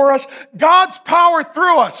provision for us, God's power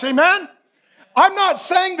through us. Amen? I'm not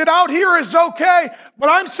saying that out here is okay, but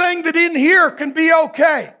I'm saying that in here can be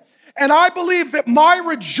okay. And I believe that my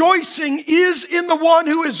rejoicing is in the one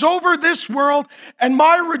who is over this world, and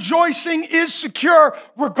my rejoicing is secure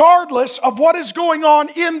regardless of what is going on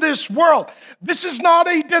in this world. This is not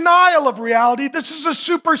a denial of reality. This is a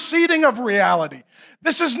superseding of reality.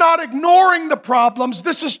 This is not ignoring the problems.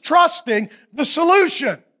 This is trusting the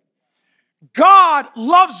solution. God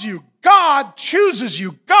loves you. God chooses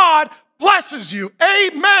you. God blesses you.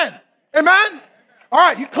 Amen. Amen? All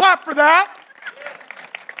right, you clap for that.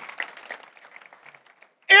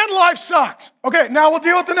 And life sucks. Okay, now we'll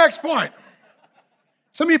deal with the next point.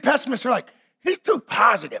 Some of you pessimists are like, he's too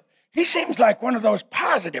positive. He seems like one of those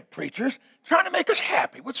positive preachers trying to make us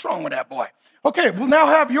happy. What's wrong with that boy? Okay, we'll now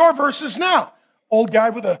have your verses now. Old guy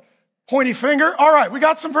with a pointy finger. All right, we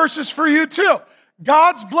got some verses for you too.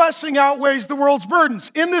 God's blessing outweighs the world's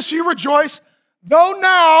burdens. In this you rejoice, though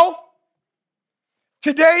now,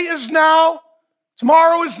 today is now,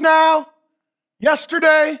 tomorrow is now,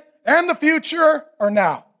 yesterday and the future are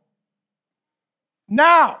now.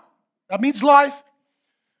 Now. That means life.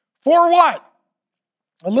 For what?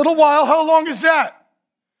 A little while. How long is that?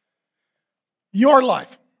 Your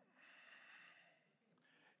life.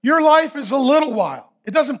 Your life is a little while.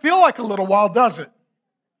 It doesn't feel like a little while, does it?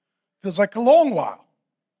 It feels like a long while.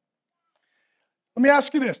 Let me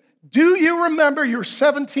ask you this. Do you remember your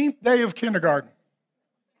 17th day of kindergarten?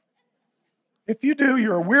 If you do,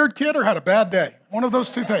 you're a weird kid or had a bad day. One of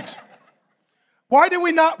those two things. Why do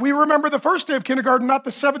we remember the first day of kindergarten, not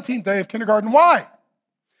the 17th day of kindergarten? Why?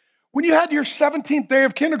 When you had your 17th day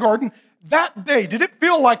of kindergarten, that day, did it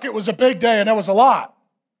feel like it was a big day and it was a lot?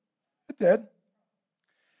 It did.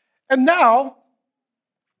 And now,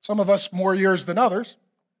 some of us more years than others,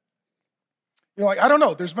 you're like, I don't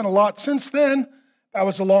know, there's been a lot since then. That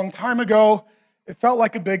was a long time ago. It felt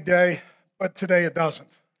like a big day, but today it doesn't.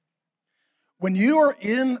 When you are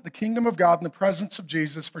in the kingdom of God in the presence of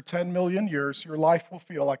Jesus for 10 million years, your life will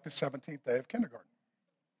feel like the 17th day of kindergarten.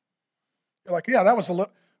 You're like, yeah, that was a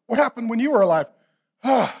little. What happened when you were alive?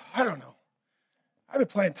 Oh, I don't know. I've been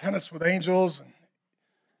playing tennis with angels and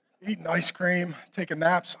eating ice cream, taking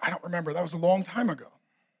naps. I don't remember. That was a long time ago.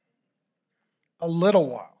 A little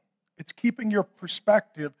while. It's keeping your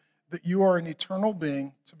perspective that you are an eternal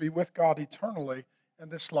being to be with God eternally,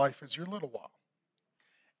 and this life is your little while.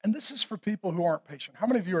 And this is for people who aren't patient. How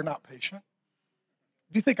many of you are not patient?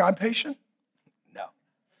 Do you think I'm patient? No.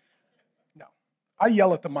 No. I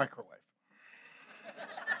yell at the microwave.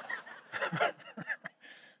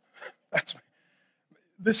 That's me.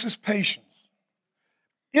 This is patience.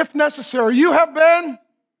 If necessary, you have been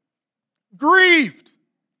grieved.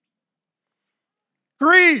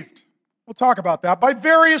 Grieved. We'll talk about that. By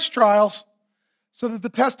various trials, so that the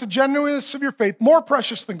tested genuineness of your faith, more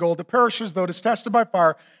precious than gold that perishes though it is tested by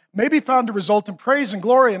fire, may be found to result in praise and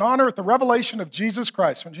glory and honor at the revelation of Jesus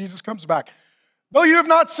Christ when Jesus comes back. Though you have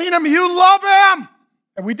not seen him, you love him.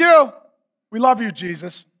 And we do. We love you,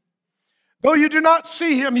 Jesus. Though you do not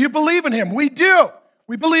see him, you believe in him. We do.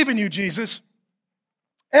 We believe in you, Jesus.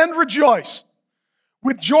 And rejoice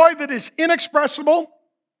with joy that is inexpressible,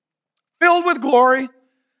 filled with glory,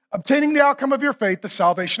 obtaining the outcome of your faith, the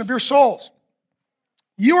salvation of your souls.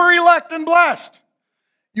 You are elect and blessed.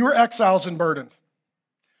 You are exiles and burdened.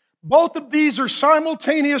 Both of these are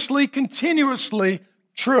simultaneously, continuously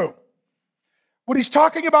true. What he's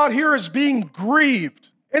talking about here is being grieved.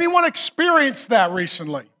 Anyone experienced that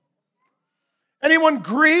recently? Anyone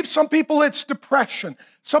grieved? Some people it's depression.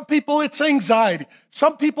 Some people it's anxiety.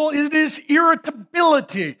 Some people it is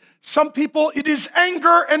irritability. Some people it is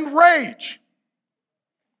anger and rage.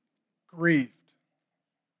 Grieved.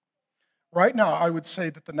 Right now, I would say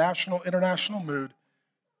that the national, international mood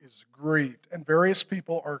is grieved, and various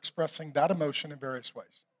people are expressing that emotion in various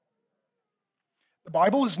ways. The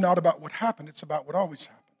Bible is not about what happened, it's about what always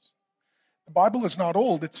happens. The Bible is not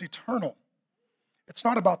old, it's eternal. It's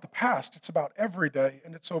not about the past, it's about every day,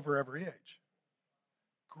 and it's over every age.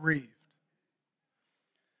 Grieved.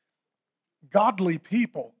 Godly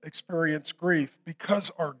people experience grief because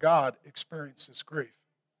our God experiences grief.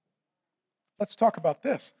 Let's talk about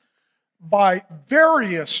this. By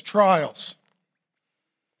various trials.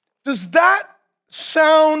 Does that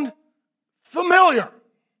sound familiar?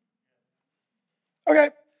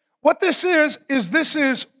 Okay, what this is this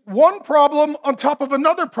is one problem on top of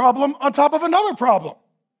another problem on top of another problem.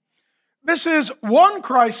 This is one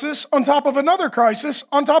crisis on top of another crisis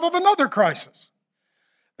on top of another crisis.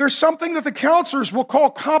 There's something that the counselors will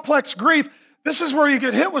call complex grief. This is where you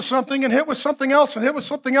get hit with something and hit with something else and hit with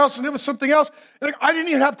something else and hit with something else. Like, I didn't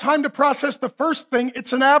even have time to process the first thing.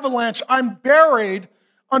 It's an avalanche. I'm buried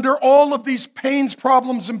under all of these pains,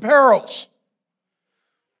 problems, and perils.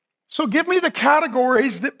 So give me the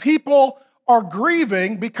categories that people are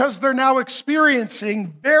grieving because they're now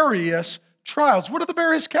experiencing various trials. What are the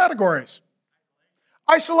various categories?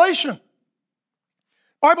 Isolation.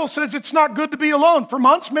 The Bible says it's not good to be alone. For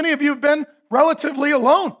months, many of you have been relatively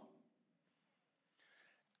alone.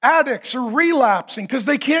 Addicts are relapsing because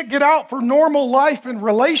they can't get out for normal life and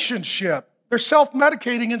relationship. They're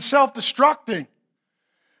self-medicating and self-destructing.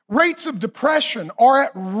 Rates of depression are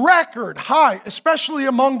at record high, especially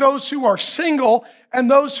among those who are single and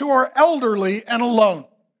those who are elderly and alone.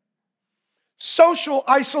 Social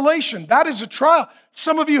isolation, that is a trial.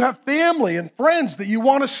 Some of you have family and friends that you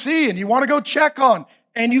want to see and you want to go check on,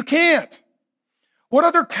 and you can't. What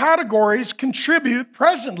other categories contribute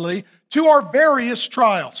presently to our various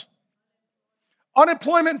trials?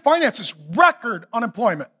 Unemployment and finances, record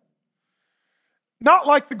unemployment. Not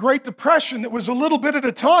like the Great Depression that was a little bit at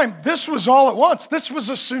a time. This was all at once. This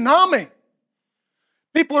was a tsunami.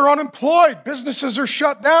 People are unemployed. Businesses are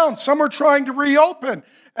shut down. Some are trying to reopen.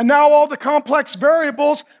 And now all the complex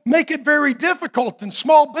variables make it very difficult. And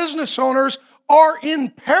small business owners are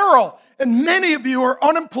in peril. And many of you are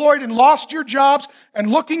unemployed and lost your jobs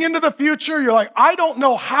and looking into the future. You're like, I don't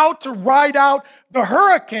know how to ride out the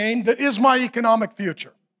hurricane that is my economic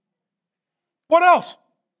future. What else?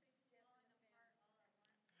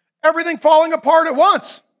 Everything falling apart at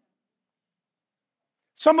once.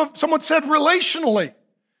 Someone said relationally.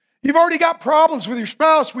 You've already got problems with your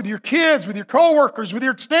spouse, with your kids, with your coworkers, with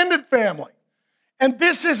your extended family. And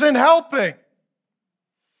this isn't helping.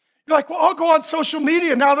 You're like, well, I'll go on social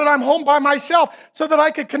media now that I'm home by myself so that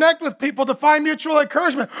I can connect with people to find mutual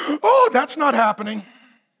encouragement. Oh, that's not happening.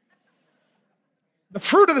 The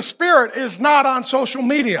fruit of the Spirit is not on social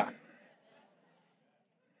media.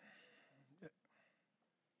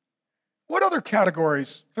 What other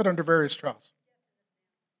categories fit under various trials?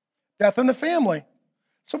 Death in the family.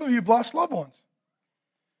 Some of you have lost loved ones.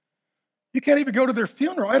 You can't even go to their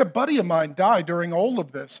funeral. I had a buddy of mine die during all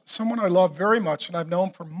of this, someone I love very much and I've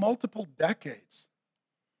known for multiple decades.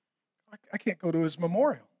 I can't go to his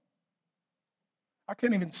memorial. I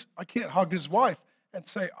can't hug his wife and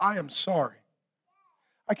say, I am sorry.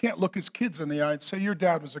 I can't look his kids in the eye and say, your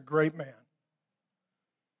dad was a great man.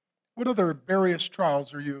 What other various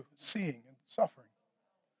trials are you seeing and suffering?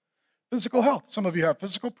 Physical health. Some of you have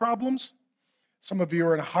physical problems. Some of you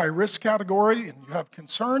are in a high-risk category and you have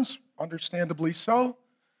concerns, understandably so.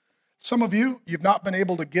 Some of you, you've not been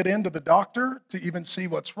able to get into the doctor to even see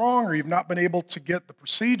what's wrong, or you've not been able to get the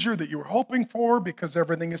procedure that you were hoping for because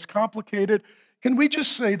everything is complicated. Can we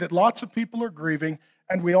just say that lots of people are grieving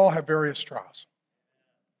and we all have various trials?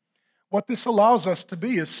 What this allows us to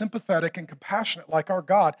be is sympathetic and compassionate like our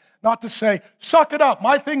God, not to say, suck it up,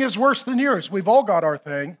 my thing is worse than yours. We've all got our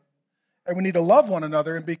thing, and we need to love one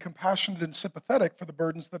another and be compassionate and sympathetic for the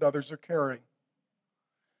burdens that others are carrying.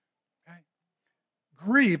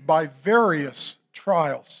 Grieved by various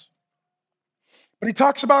trials. But he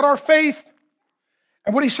talks about our faith.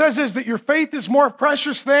 And what he says is that your faith is more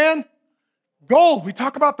precious than gold. We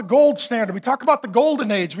talk about the gold standard. We talk about the golden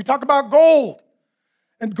age. We talk about gold.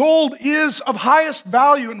 And gold is of highest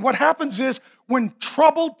value. And what happens is when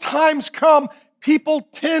troubled times come, people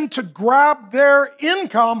tend to grab their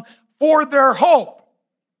income for their hope.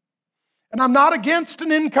 And I'm not against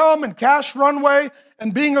an income and cash runway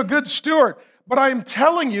and being a good steward. But I am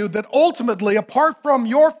telling you that ultimately, apart from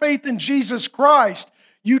your faith in Jesus Christ,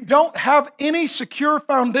 you don't have any secure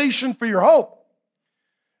foundation for your hope.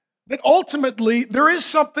 That ultimately, there is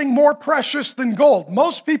something more precious than gold.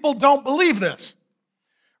 Most people don't believe this.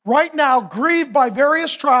 Right now, grieved by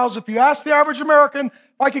various trials, if you ask the average American,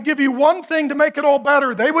 if I could give you one thing to make it all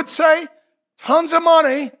better, they would say, tons of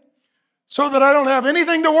money so that I don't have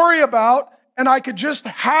anything to worry about and I could just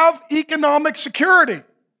have economic security.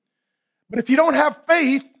 But if you don't have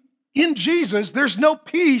faith in Jesus, there's no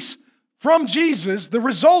peace from Jesus. The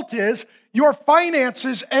result is your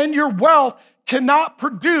finances and your wealth cannot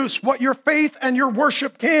produce what your faith and your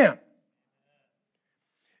worship can.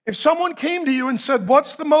 If someone came to you and said,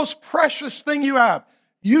 what's the most precious thing you have?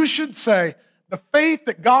 You should say, the faith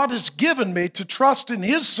that God has given me to trust in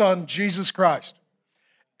His Son, Jesus Christ.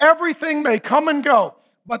 Everything may come and go,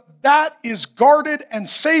 but that is guarded and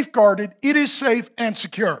safeguarded. It is safe and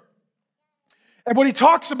secure. And what he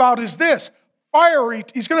talks about is this, fiery.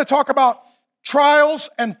 He's going to talk about trials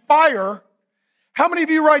and fire. How many of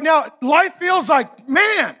you right now, life feels like,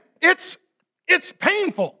 man, it's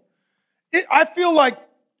painful. I feel like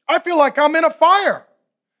I'm in a fire.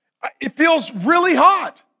 It feels really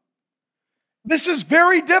hot. This is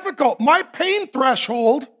very difficult. My pain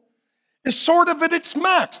threshold is sort of at its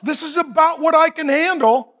max. This is about what I can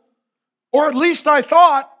handle, or at least I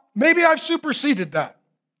thought. Maybe I've superseded that.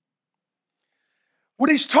 What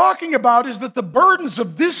he's talking about is that the burdens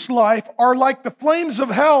of this life are like the flames of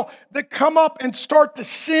hell that come up and start to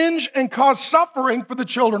singe and cause suffering for the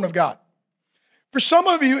children of God. For some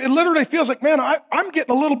of you, it literally feels like, man, I'm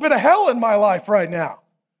getting a little bit of hell in my life right now.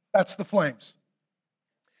 That's the flames.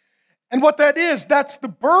 And what that is, that's the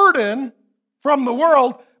burden from the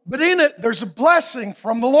world, but in it, there's a blessing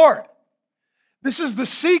from the Lord. This is the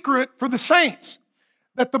secret for the saints,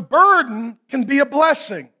 that the burden can be a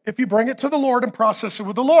blessing if you bring it to the Lord and process it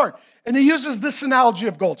with the Lord. And he uses this analogy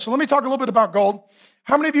of gold. So let me talk a little bit about gold.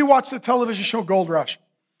 How many of you watch the television show Gold Rush?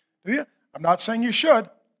 Do you? I'm not saying you should. I'm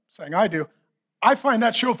saying I do. I find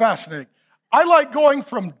that show fascinating. I like going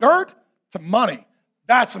from dirt to money.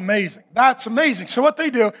 That's amazing. That's amazing. So what they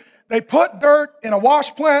do, they put dirt in a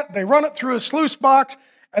wash plant, they run it through a sluice box,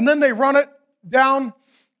 and then they run it down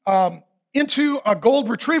into a gold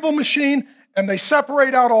retrieval machine, and they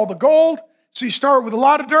separate out all the gold. So you start with a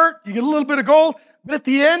lot of dirt, you get a little bit of gold, but at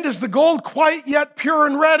the end, is the gold quite yet pure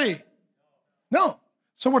and ready? No.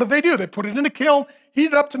 So what do? They put it in a kiln, heat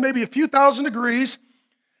it up to maybe a few thousand degrees,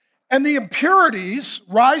 and the impurities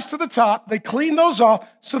rise to the top. They clean those off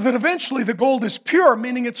so that eventually the gold is pure,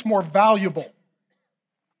 meaning it's more valuable.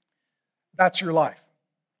 That's your life.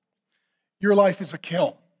 Your life is a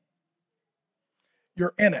kiln.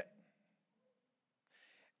 You're in it.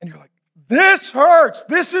 And you're like, this hurts.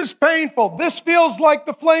 This is painful. This feels like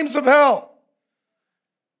the flames of hell.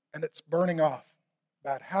 And it's burning off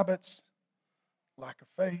bad habits, lack of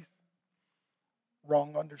faith,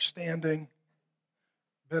 wrong understanding,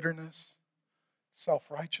 bitterness,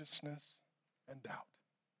 self-righteousness, and doubt.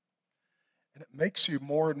 And it makes you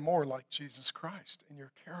more and more like Jesus Christ in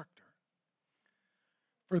your character.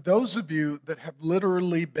 For those of you that have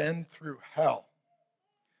literally been through hell,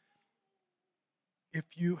 if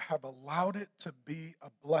you have allowed it to be a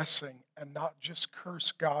blessing and not just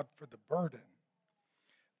curse God for the burden,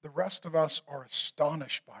 the rest of us are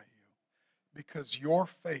astonished by you because your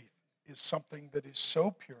faith is something that is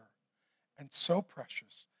so pure and so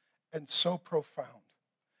precious and so profound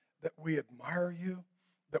that we admire you,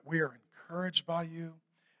 that we are encouraged by you,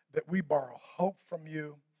 that we borrow hope from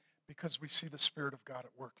you because we see the Spirit of God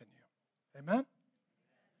at work in you. Amen?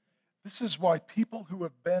 This is why people who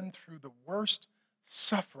have been through the worst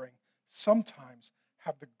suffering sometimes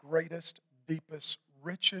have the greatest, deepest,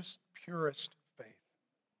 richest, purest faith.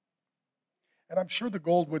 And I'm sure the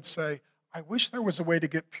gold would say, I wish there was a way to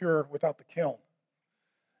get pure without the kiln.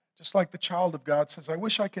 Just like the child of God says, I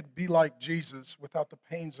wish I could be like Jesus without the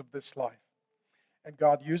pains of this life. And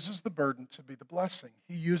God uses the burden to be the blessing.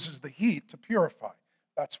 He uses the heat to purify.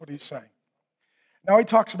 That's what he's saying. Now he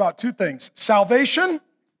talks about two things. Salvation,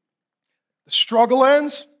 the struggle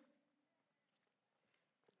ends.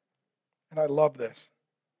 And I love this.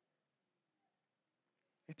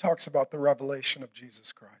 He talks about the revelation of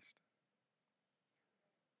Jesus Christ.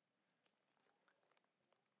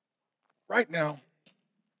 Right now,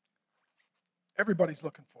 everybody's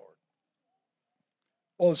looking forward.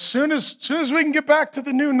 Well, as soon as we can get back to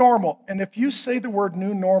the new normal, and if you say the word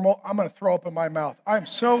new normal, I'm going to throw up in my mouth. I'm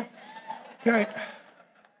so, okay.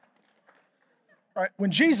 All right,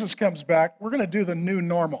 when Jesus comes back, we're going to do the new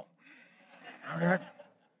normal. All right?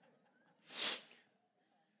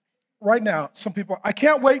 Right now, some people, I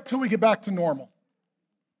can't wait till we get back to normal.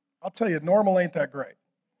 I'll tell you, normal ain't that great.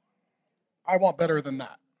 I want better than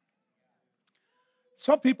that.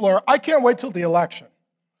 Some people are, I can't wait till the election.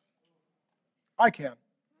 I can.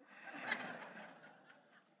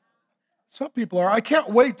 Some people are, I can't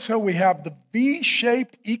wait till we have the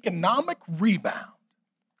V-shaped economic rebound.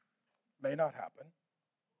 May not happen.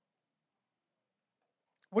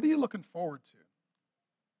 What are you looking forward to?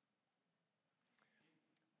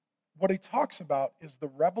 What he talks about is the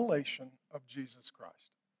revelation of Jesus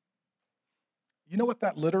Christ. You know what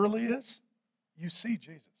that literally is? You see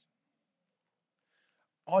Jesus.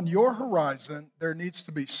 On your horizon, there needs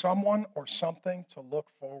to be someone or something to look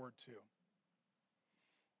forward to.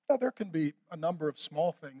 Now, there can be a number of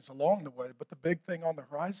small things along the way, but the big thing on the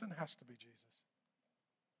horizon has to be Jesus.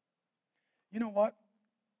 You know what?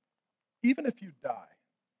 Even if you die,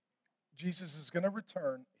 Jesus is going to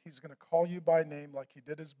return. He's going to call you by name like he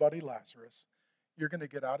did his buddy Lazarus. You're going to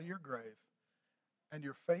get out of your grave, and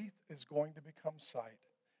your faith is going to become sight.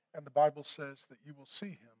 And the Bible says that you will see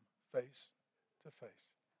him face to face.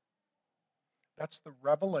 That's the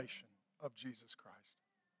revelation of Jesus Christ.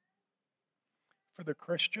 For the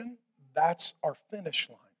Christian, that's our finish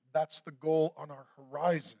line. That's the goal on our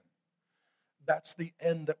horizon. That's the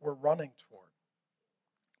end that we're running toward.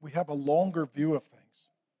 We have a longer view of things.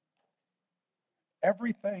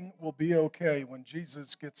 Everything will be okay when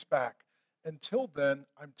Jesus gets back. Until then,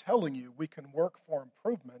 I'm telling you, we can work for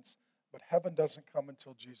improvements, but heaven doesn't come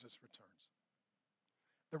until Jesus returns.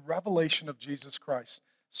 The revelation of Jesus Christ.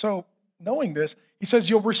 So, knowing this, he says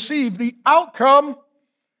you'll receive the outcome,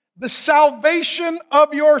 the salvation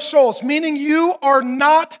of your souls, meaning you are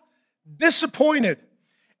not disappointed.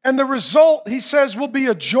 And the result, he says, will be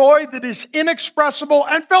a joy that is inexpressible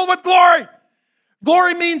and filled with glory.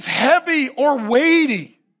 Glory means heavy or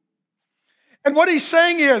weighty. And what he's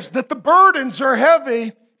saying is that the burdens are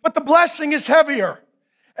heavy, but the blessing is heavier.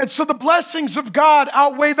 And so the blessings of God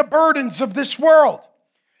outweigh the burdens of this world.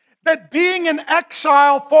 That being in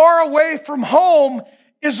exile far away from home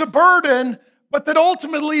is a burden, but that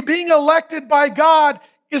ultimately being elected by God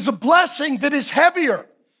is a blessing that is heavier.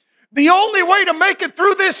 The only way to make it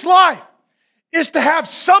through this life is to have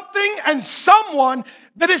something and someone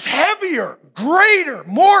that is heavier, greater,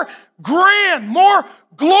 more grand, more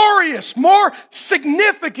glorious, more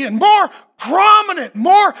significant, more prominent,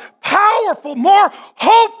 more powerful, more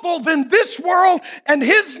hopeful than this world, and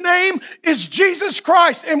his name is Jesus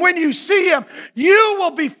Christ. And when you see him, you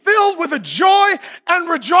will be filled with a joy and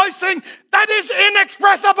rejoicing that is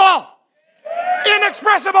inexpressible.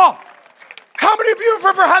 Inexpressible. How many of you have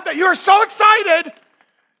ever had that? You are so excited,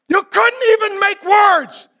 you couldn't even make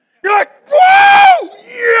words. You're like, whoa,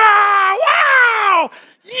 yeah, wow,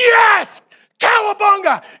 yes,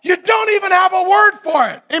 cowabunga. You don't even have a word for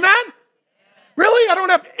it. Amen? Really? I don't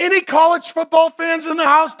have any college football fans in the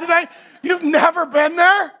house today? You've never been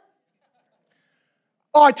there?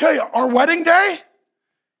 Oh, I tell you, our wedding day,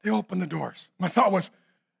 they opened the doors. My thought was,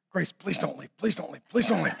 Grace, please don't leave, please don't leave, please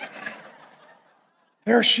don't leave.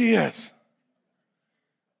 There she is.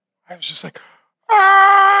 I was just like,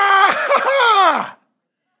 ah!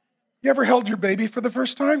 You ever held your baby for the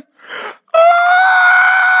first time?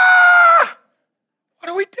 Ah! What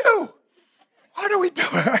do we do? What do we do?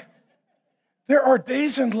 There are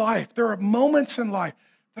days in life, there are moments in life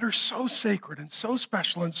that are so sacred and so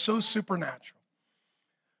special and so supernatural.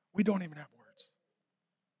 We don't even have words.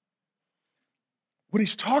 What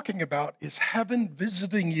he's talking about is heaven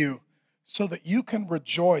visiting you so that you can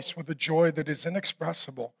rejoice with a joy that is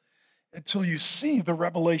inexpressible until you see the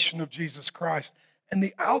revelation of Jesus Christ and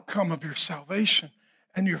the outcome of your salvation,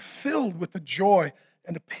 and you're filled with a joy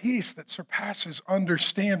and a peace that surpasses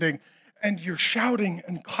understanding. and you're shouting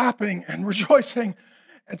and clapping and rejoicing,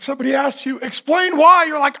 and somebody asks you, explain why,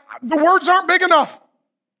 you're like, the words aren't big enough.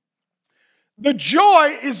 The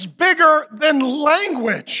joy is bigger than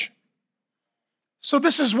language. So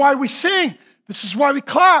this is why we sing. This is why we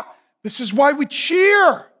clap. This is why we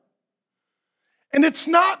cheer. And it's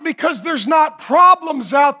not because there's not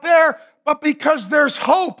problems out there, but because there's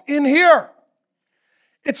hope in here.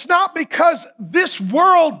 It's not because this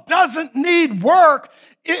world doesn't need work.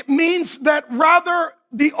 It means that rather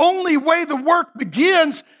the only way the work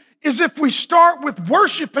begins is if we start with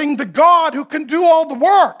worshiping the God who can do all the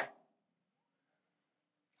work.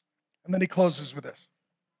 And then he closes with this.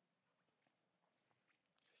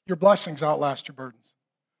 Your blessings outlast your burdens.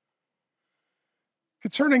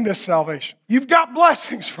 Concerning this salvation, you've got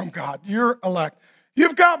blessings from God. You're elect.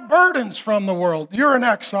 You've got burdens from the world. You're in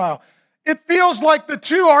exile. It feels like the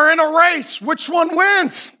two are in a race. Which one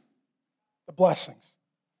wins? The blessings.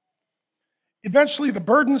 Eventually, the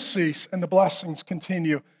burdens cease and the blessings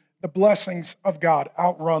continue. The blessings of God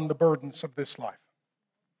outrun the burdens of this life.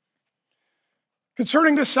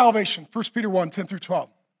 Concerning this salvation, 1 Peter 1, 10 through 12.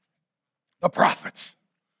 The prophets.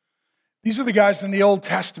 These are the guys in the Old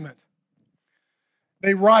Testament.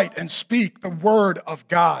 They write and speak the word of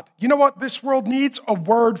God. You know what? This world needs a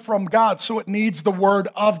word from God, so it needs the word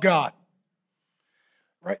of God.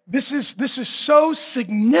 Right? This is so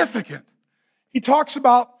significant. He talks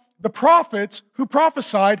about the prophets who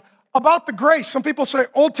prophesied about the grace. Some people say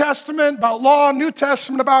Old Testament about law, New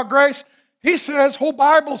Testament about grace. He says whole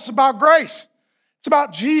Bible's about grace. It's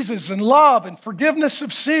about Jesus and love and forgiveness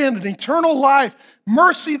of sin and eternal life,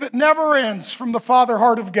 mercy that never ends from the Father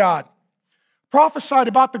heart of God. Prophesied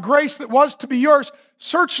about the grace that was to be yours.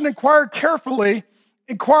 Search and inquire carefully,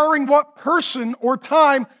 inquiring what person or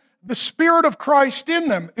time the Spirit of Christ in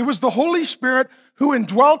them. It was the Holy Spirit who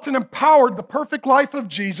indwelt and empowered the perfect life of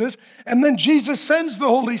Jesus, and then Jesus sends the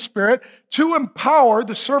Holy Spirit to empower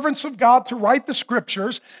the servants of God to write the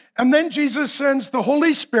scriptures, and then Jesus sends the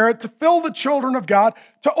Holy Spirit to fill the children of God,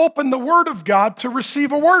 to open the Word of God, to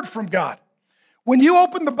receive a word from God. When you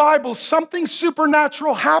open the Bible, something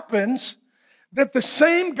supernatural happens, that the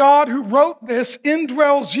same God who wrote this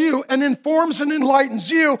indwells you and informs and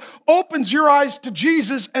enlightens you, opens your eyes to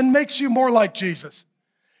Jesus and makes you more like Jesus.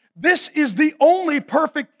 This is the only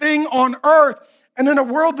perfect thing on earth. And in a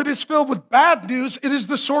world that is filled with bad news, it is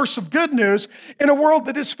the source of good news. In a world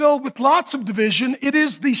that is filled with lots of division, it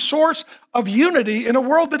is the source of unity. In a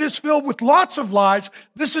world that is filled with lots of lies,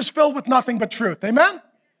 this is filled with nothing but truth. Amen?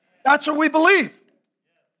 That's what we believe.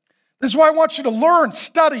 This is why I want you to learn,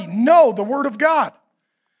 study, know the Word of God.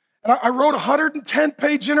 And I wrote a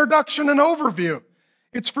 110-page introduction and overview.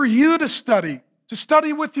 It's for you to study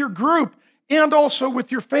with your group and also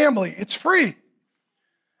with your family. It's free.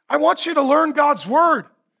 I want you to learn God's Word.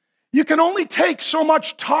 You can only take so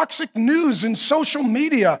much toxic news in social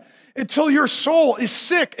media until your soul is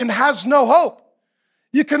sick and has no hope.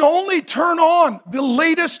 You can only turn on the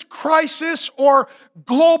latest crisis or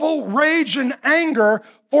global rage and anger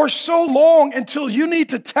for so long until you need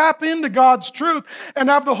to tap into God's truth and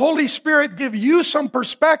have the Holy Spirit give you some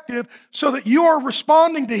perspective so that you are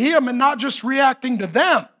responding to Him and not just reacting to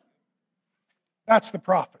them. That's the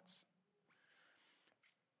prophets.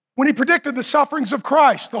 When he predicted the sufferings of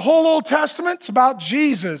Christ, the whole Old Testament's about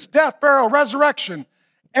Jesus, death, burial, resurrection,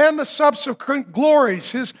 and the subsequent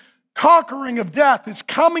glories, his conquering of death, his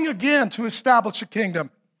coming again to establish a kingdom.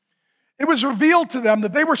 It was revealed to them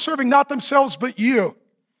that they were serving not themselves but you.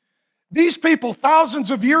 These people,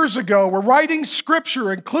 thousands of years ago, were writing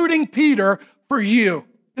scripture, including Peter, for you.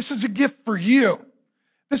 This is a gift for you.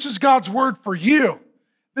 This is God's word for you.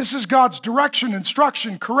 This is God's direction,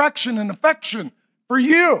 instruction, correction, and affection for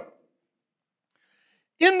you.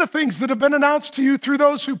 In the things that have been announced to you through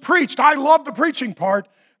those who preached, I love the preaching part.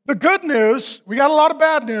 The good news, we got a lot of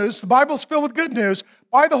bad news. The Bible's filled with good news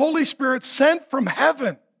by the Holy Spirit sent from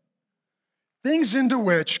heaven. Things into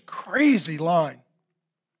which, crazy line,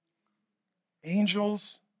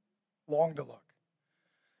 angels long to look.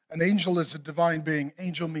 An angel is a divine being.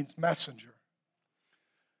 Angel means messenger.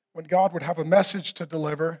 When God would have a message to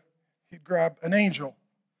deliver, he'd grab an angel.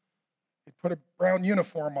 He'd put a brown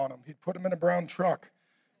uniform on him. He'd put him in a brown truck,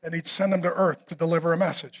 and he'd send him to earth to deliver a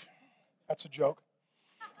message. That's a joke.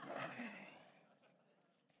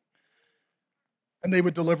 And they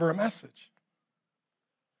would deliver a message.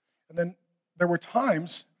 And then there were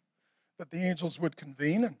times that the angels would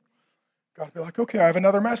convene, and God would be like, okay, I have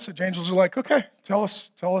another message. Angels are like, okay, tell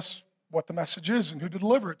us what the message is and who to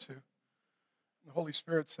deliver it to. The Holy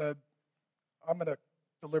Spirit said, I'm going to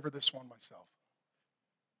deliver this one myself.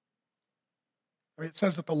 I mean, it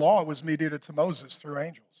says that the law was mediated to Moses through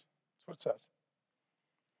angels. That's what it says.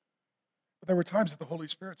 But there were times that the Holy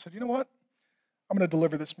Spirit said, you know what? I'm going to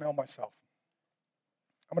deliver this mail myself.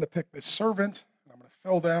 I'm going to pick this servant, and I'm going to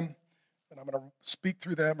fill them, and I'm going to speak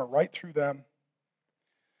through them or write through them.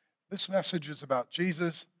 This message is about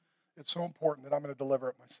Jesus. It's so important that I'm going to deliver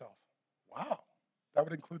it myself. Wow. That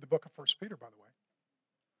would include the book of 1 Peter, by the way.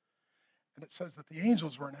 And it says that the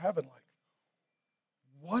angels were in heaven like,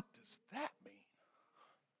 what does that mean?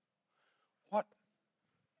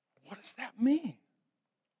 What does that mean?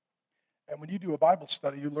 And when you do a Bible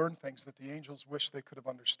study, you learn things that the angels wish they could have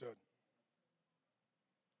understood.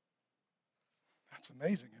 That's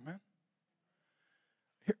amazing, amen?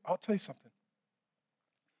 Here, I'll tell you something.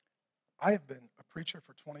 I have been a preacher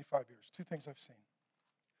for 25 years. Two things I've seen.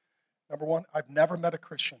 Number one, I've never met a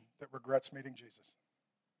Christian that regrets meeting Jesus.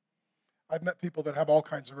 I've met people that have all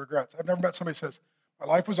kinds of regrets. I've never met somebody who says, my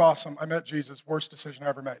life was awesome. I met Jesus. Worst decision I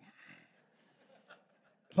ever made.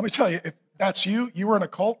 Let me tell you, if that's you, you were in a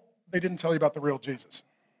cult, they didn't tell you about the real Jesus.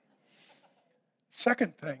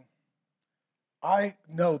 Second thing, I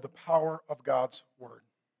know the power of God's word.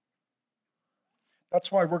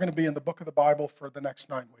 That's why we're going to be in the book of the Bible for the next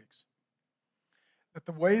 9 weeks. That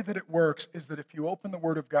the way that it works is that if you open the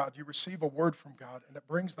word of God, you receive a word from God, and it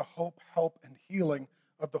brings the hope, help, and healing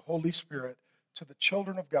of the Holy Spirit to the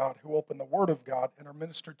children of God who open the word of God and are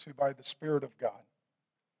ministered to by the Spirit of God.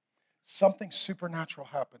 Something supernatural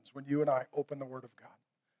happens when you and I open the word of God.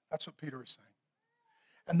 That's what Peter is saying.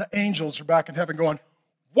 And the angels are back in heaven going,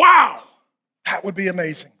 wow, that would be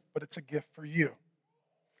amazing. But it's a gift for you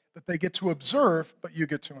that they get to observe, but you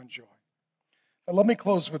get to enjoy. Now let me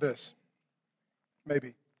close with this.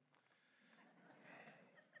 Maybe.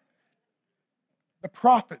 The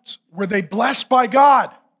prophets, were they blessed by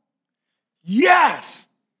God? Yes.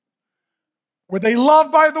 Were they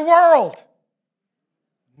loved by the world?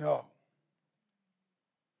 No.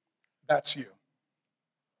 That's you.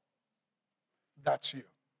 That's you.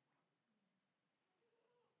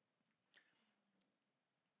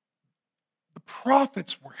 The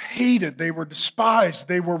prophets were hated. They were despised.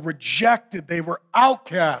 They were rejected. They were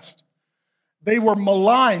outcast. They were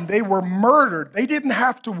maligned. They were murdered. They didn't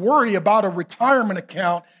have to worry about a retirement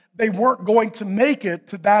account. They weren't going to make it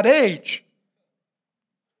to that age.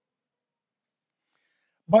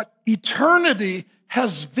 But eternity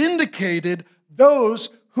has vindicated those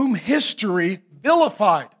whom history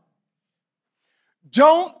vilified.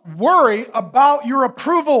 Don't worry about your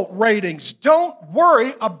approval ratings. Don't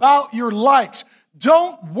worry about your likes.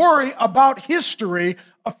 Don't worry about history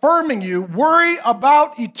affirming you. Worry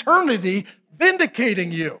about eternity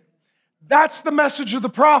vindicating you. That's the message of the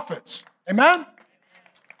prophets. Amen?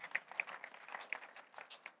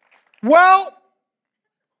 Well,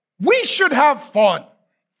 we should have fun.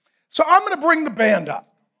 So I'm going to bring the band up.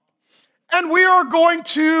 And we are going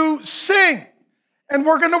to sing. And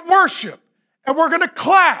we're going to worship. And we're going to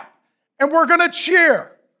clap. And we're going to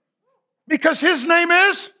cheer. Because his name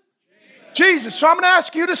is Jesus. So I'm going to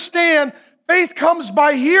ask you to stand. Faith comes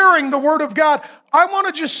by hearing the word of God. I want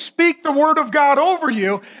to just speak the word of God over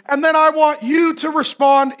you, and then I want you to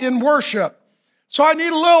respond in worship. So I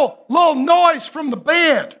need a little noise from the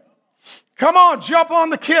band. Come on, jump on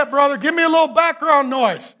the kit, brother. Give me a little background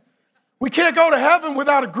noise. We can't go to heaven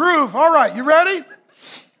without a groove. All right, you ready?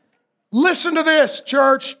 Listen to this,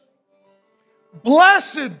 church.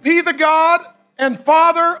 Blessed be the God and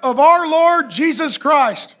Father of our Lord Jesus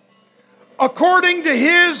Christ. According to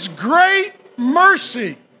his great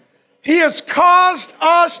mercy, he has caused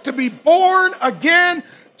us to be born again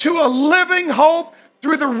to a living hope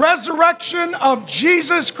through the resurrection of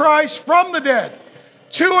Jesus Christ from the dead,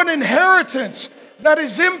 to an inheritance that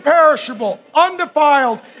is imperishable,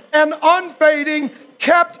 undefiled, and unfading,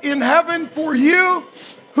 kept in heaven for you,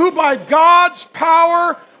 who by God's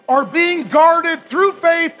power are being guarded through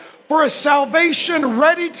faith for a salvation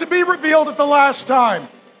ready to be revealed at the last time.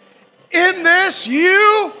 In this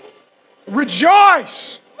you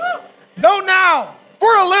rejoice. Though now,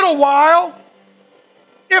 for a little while,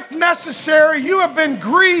 if necessary, you have been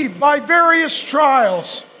grieved by various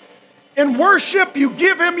trials. In worship, you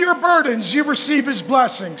give him your burdens, you receive his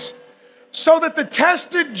blessings. So that the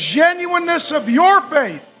tested genuineness of your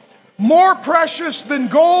faith, more precious than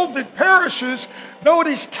gold that perishes, though it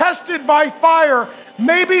is tested by fire,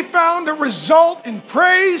 may be found to result in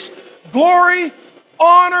praise, glory,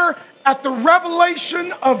 honor, at the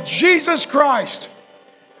revelation of Jesus Christ.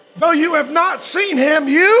 Though you have not seen him,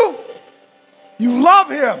 you love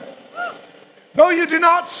him. Though you do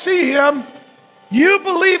not see him, you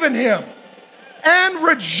believe in him. And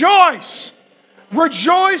rejoice.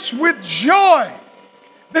 Rejoice with joy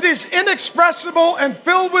that is inexpressible and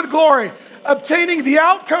filled with glory, obtaining the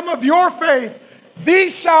outcome of your faith, the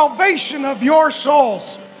salvation of your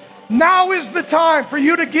souls. Now is the time for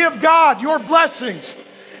you to give God your blessings.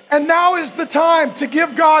 And now is the time to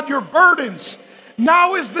give God your burdens.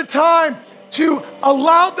 Now is the time to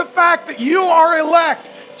allow the fact that you are elect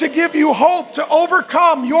to give you hope to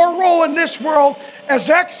overcome your role in this world as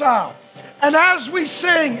exile. And as we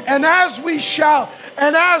sing, and as we shout,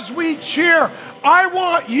 and as we cheer, I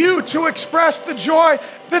want you to express the joy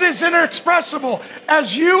that is inexpressible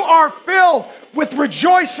as you are filled with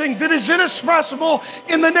rejoicing that is inexpressible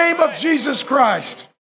in the name of Jesus Christ.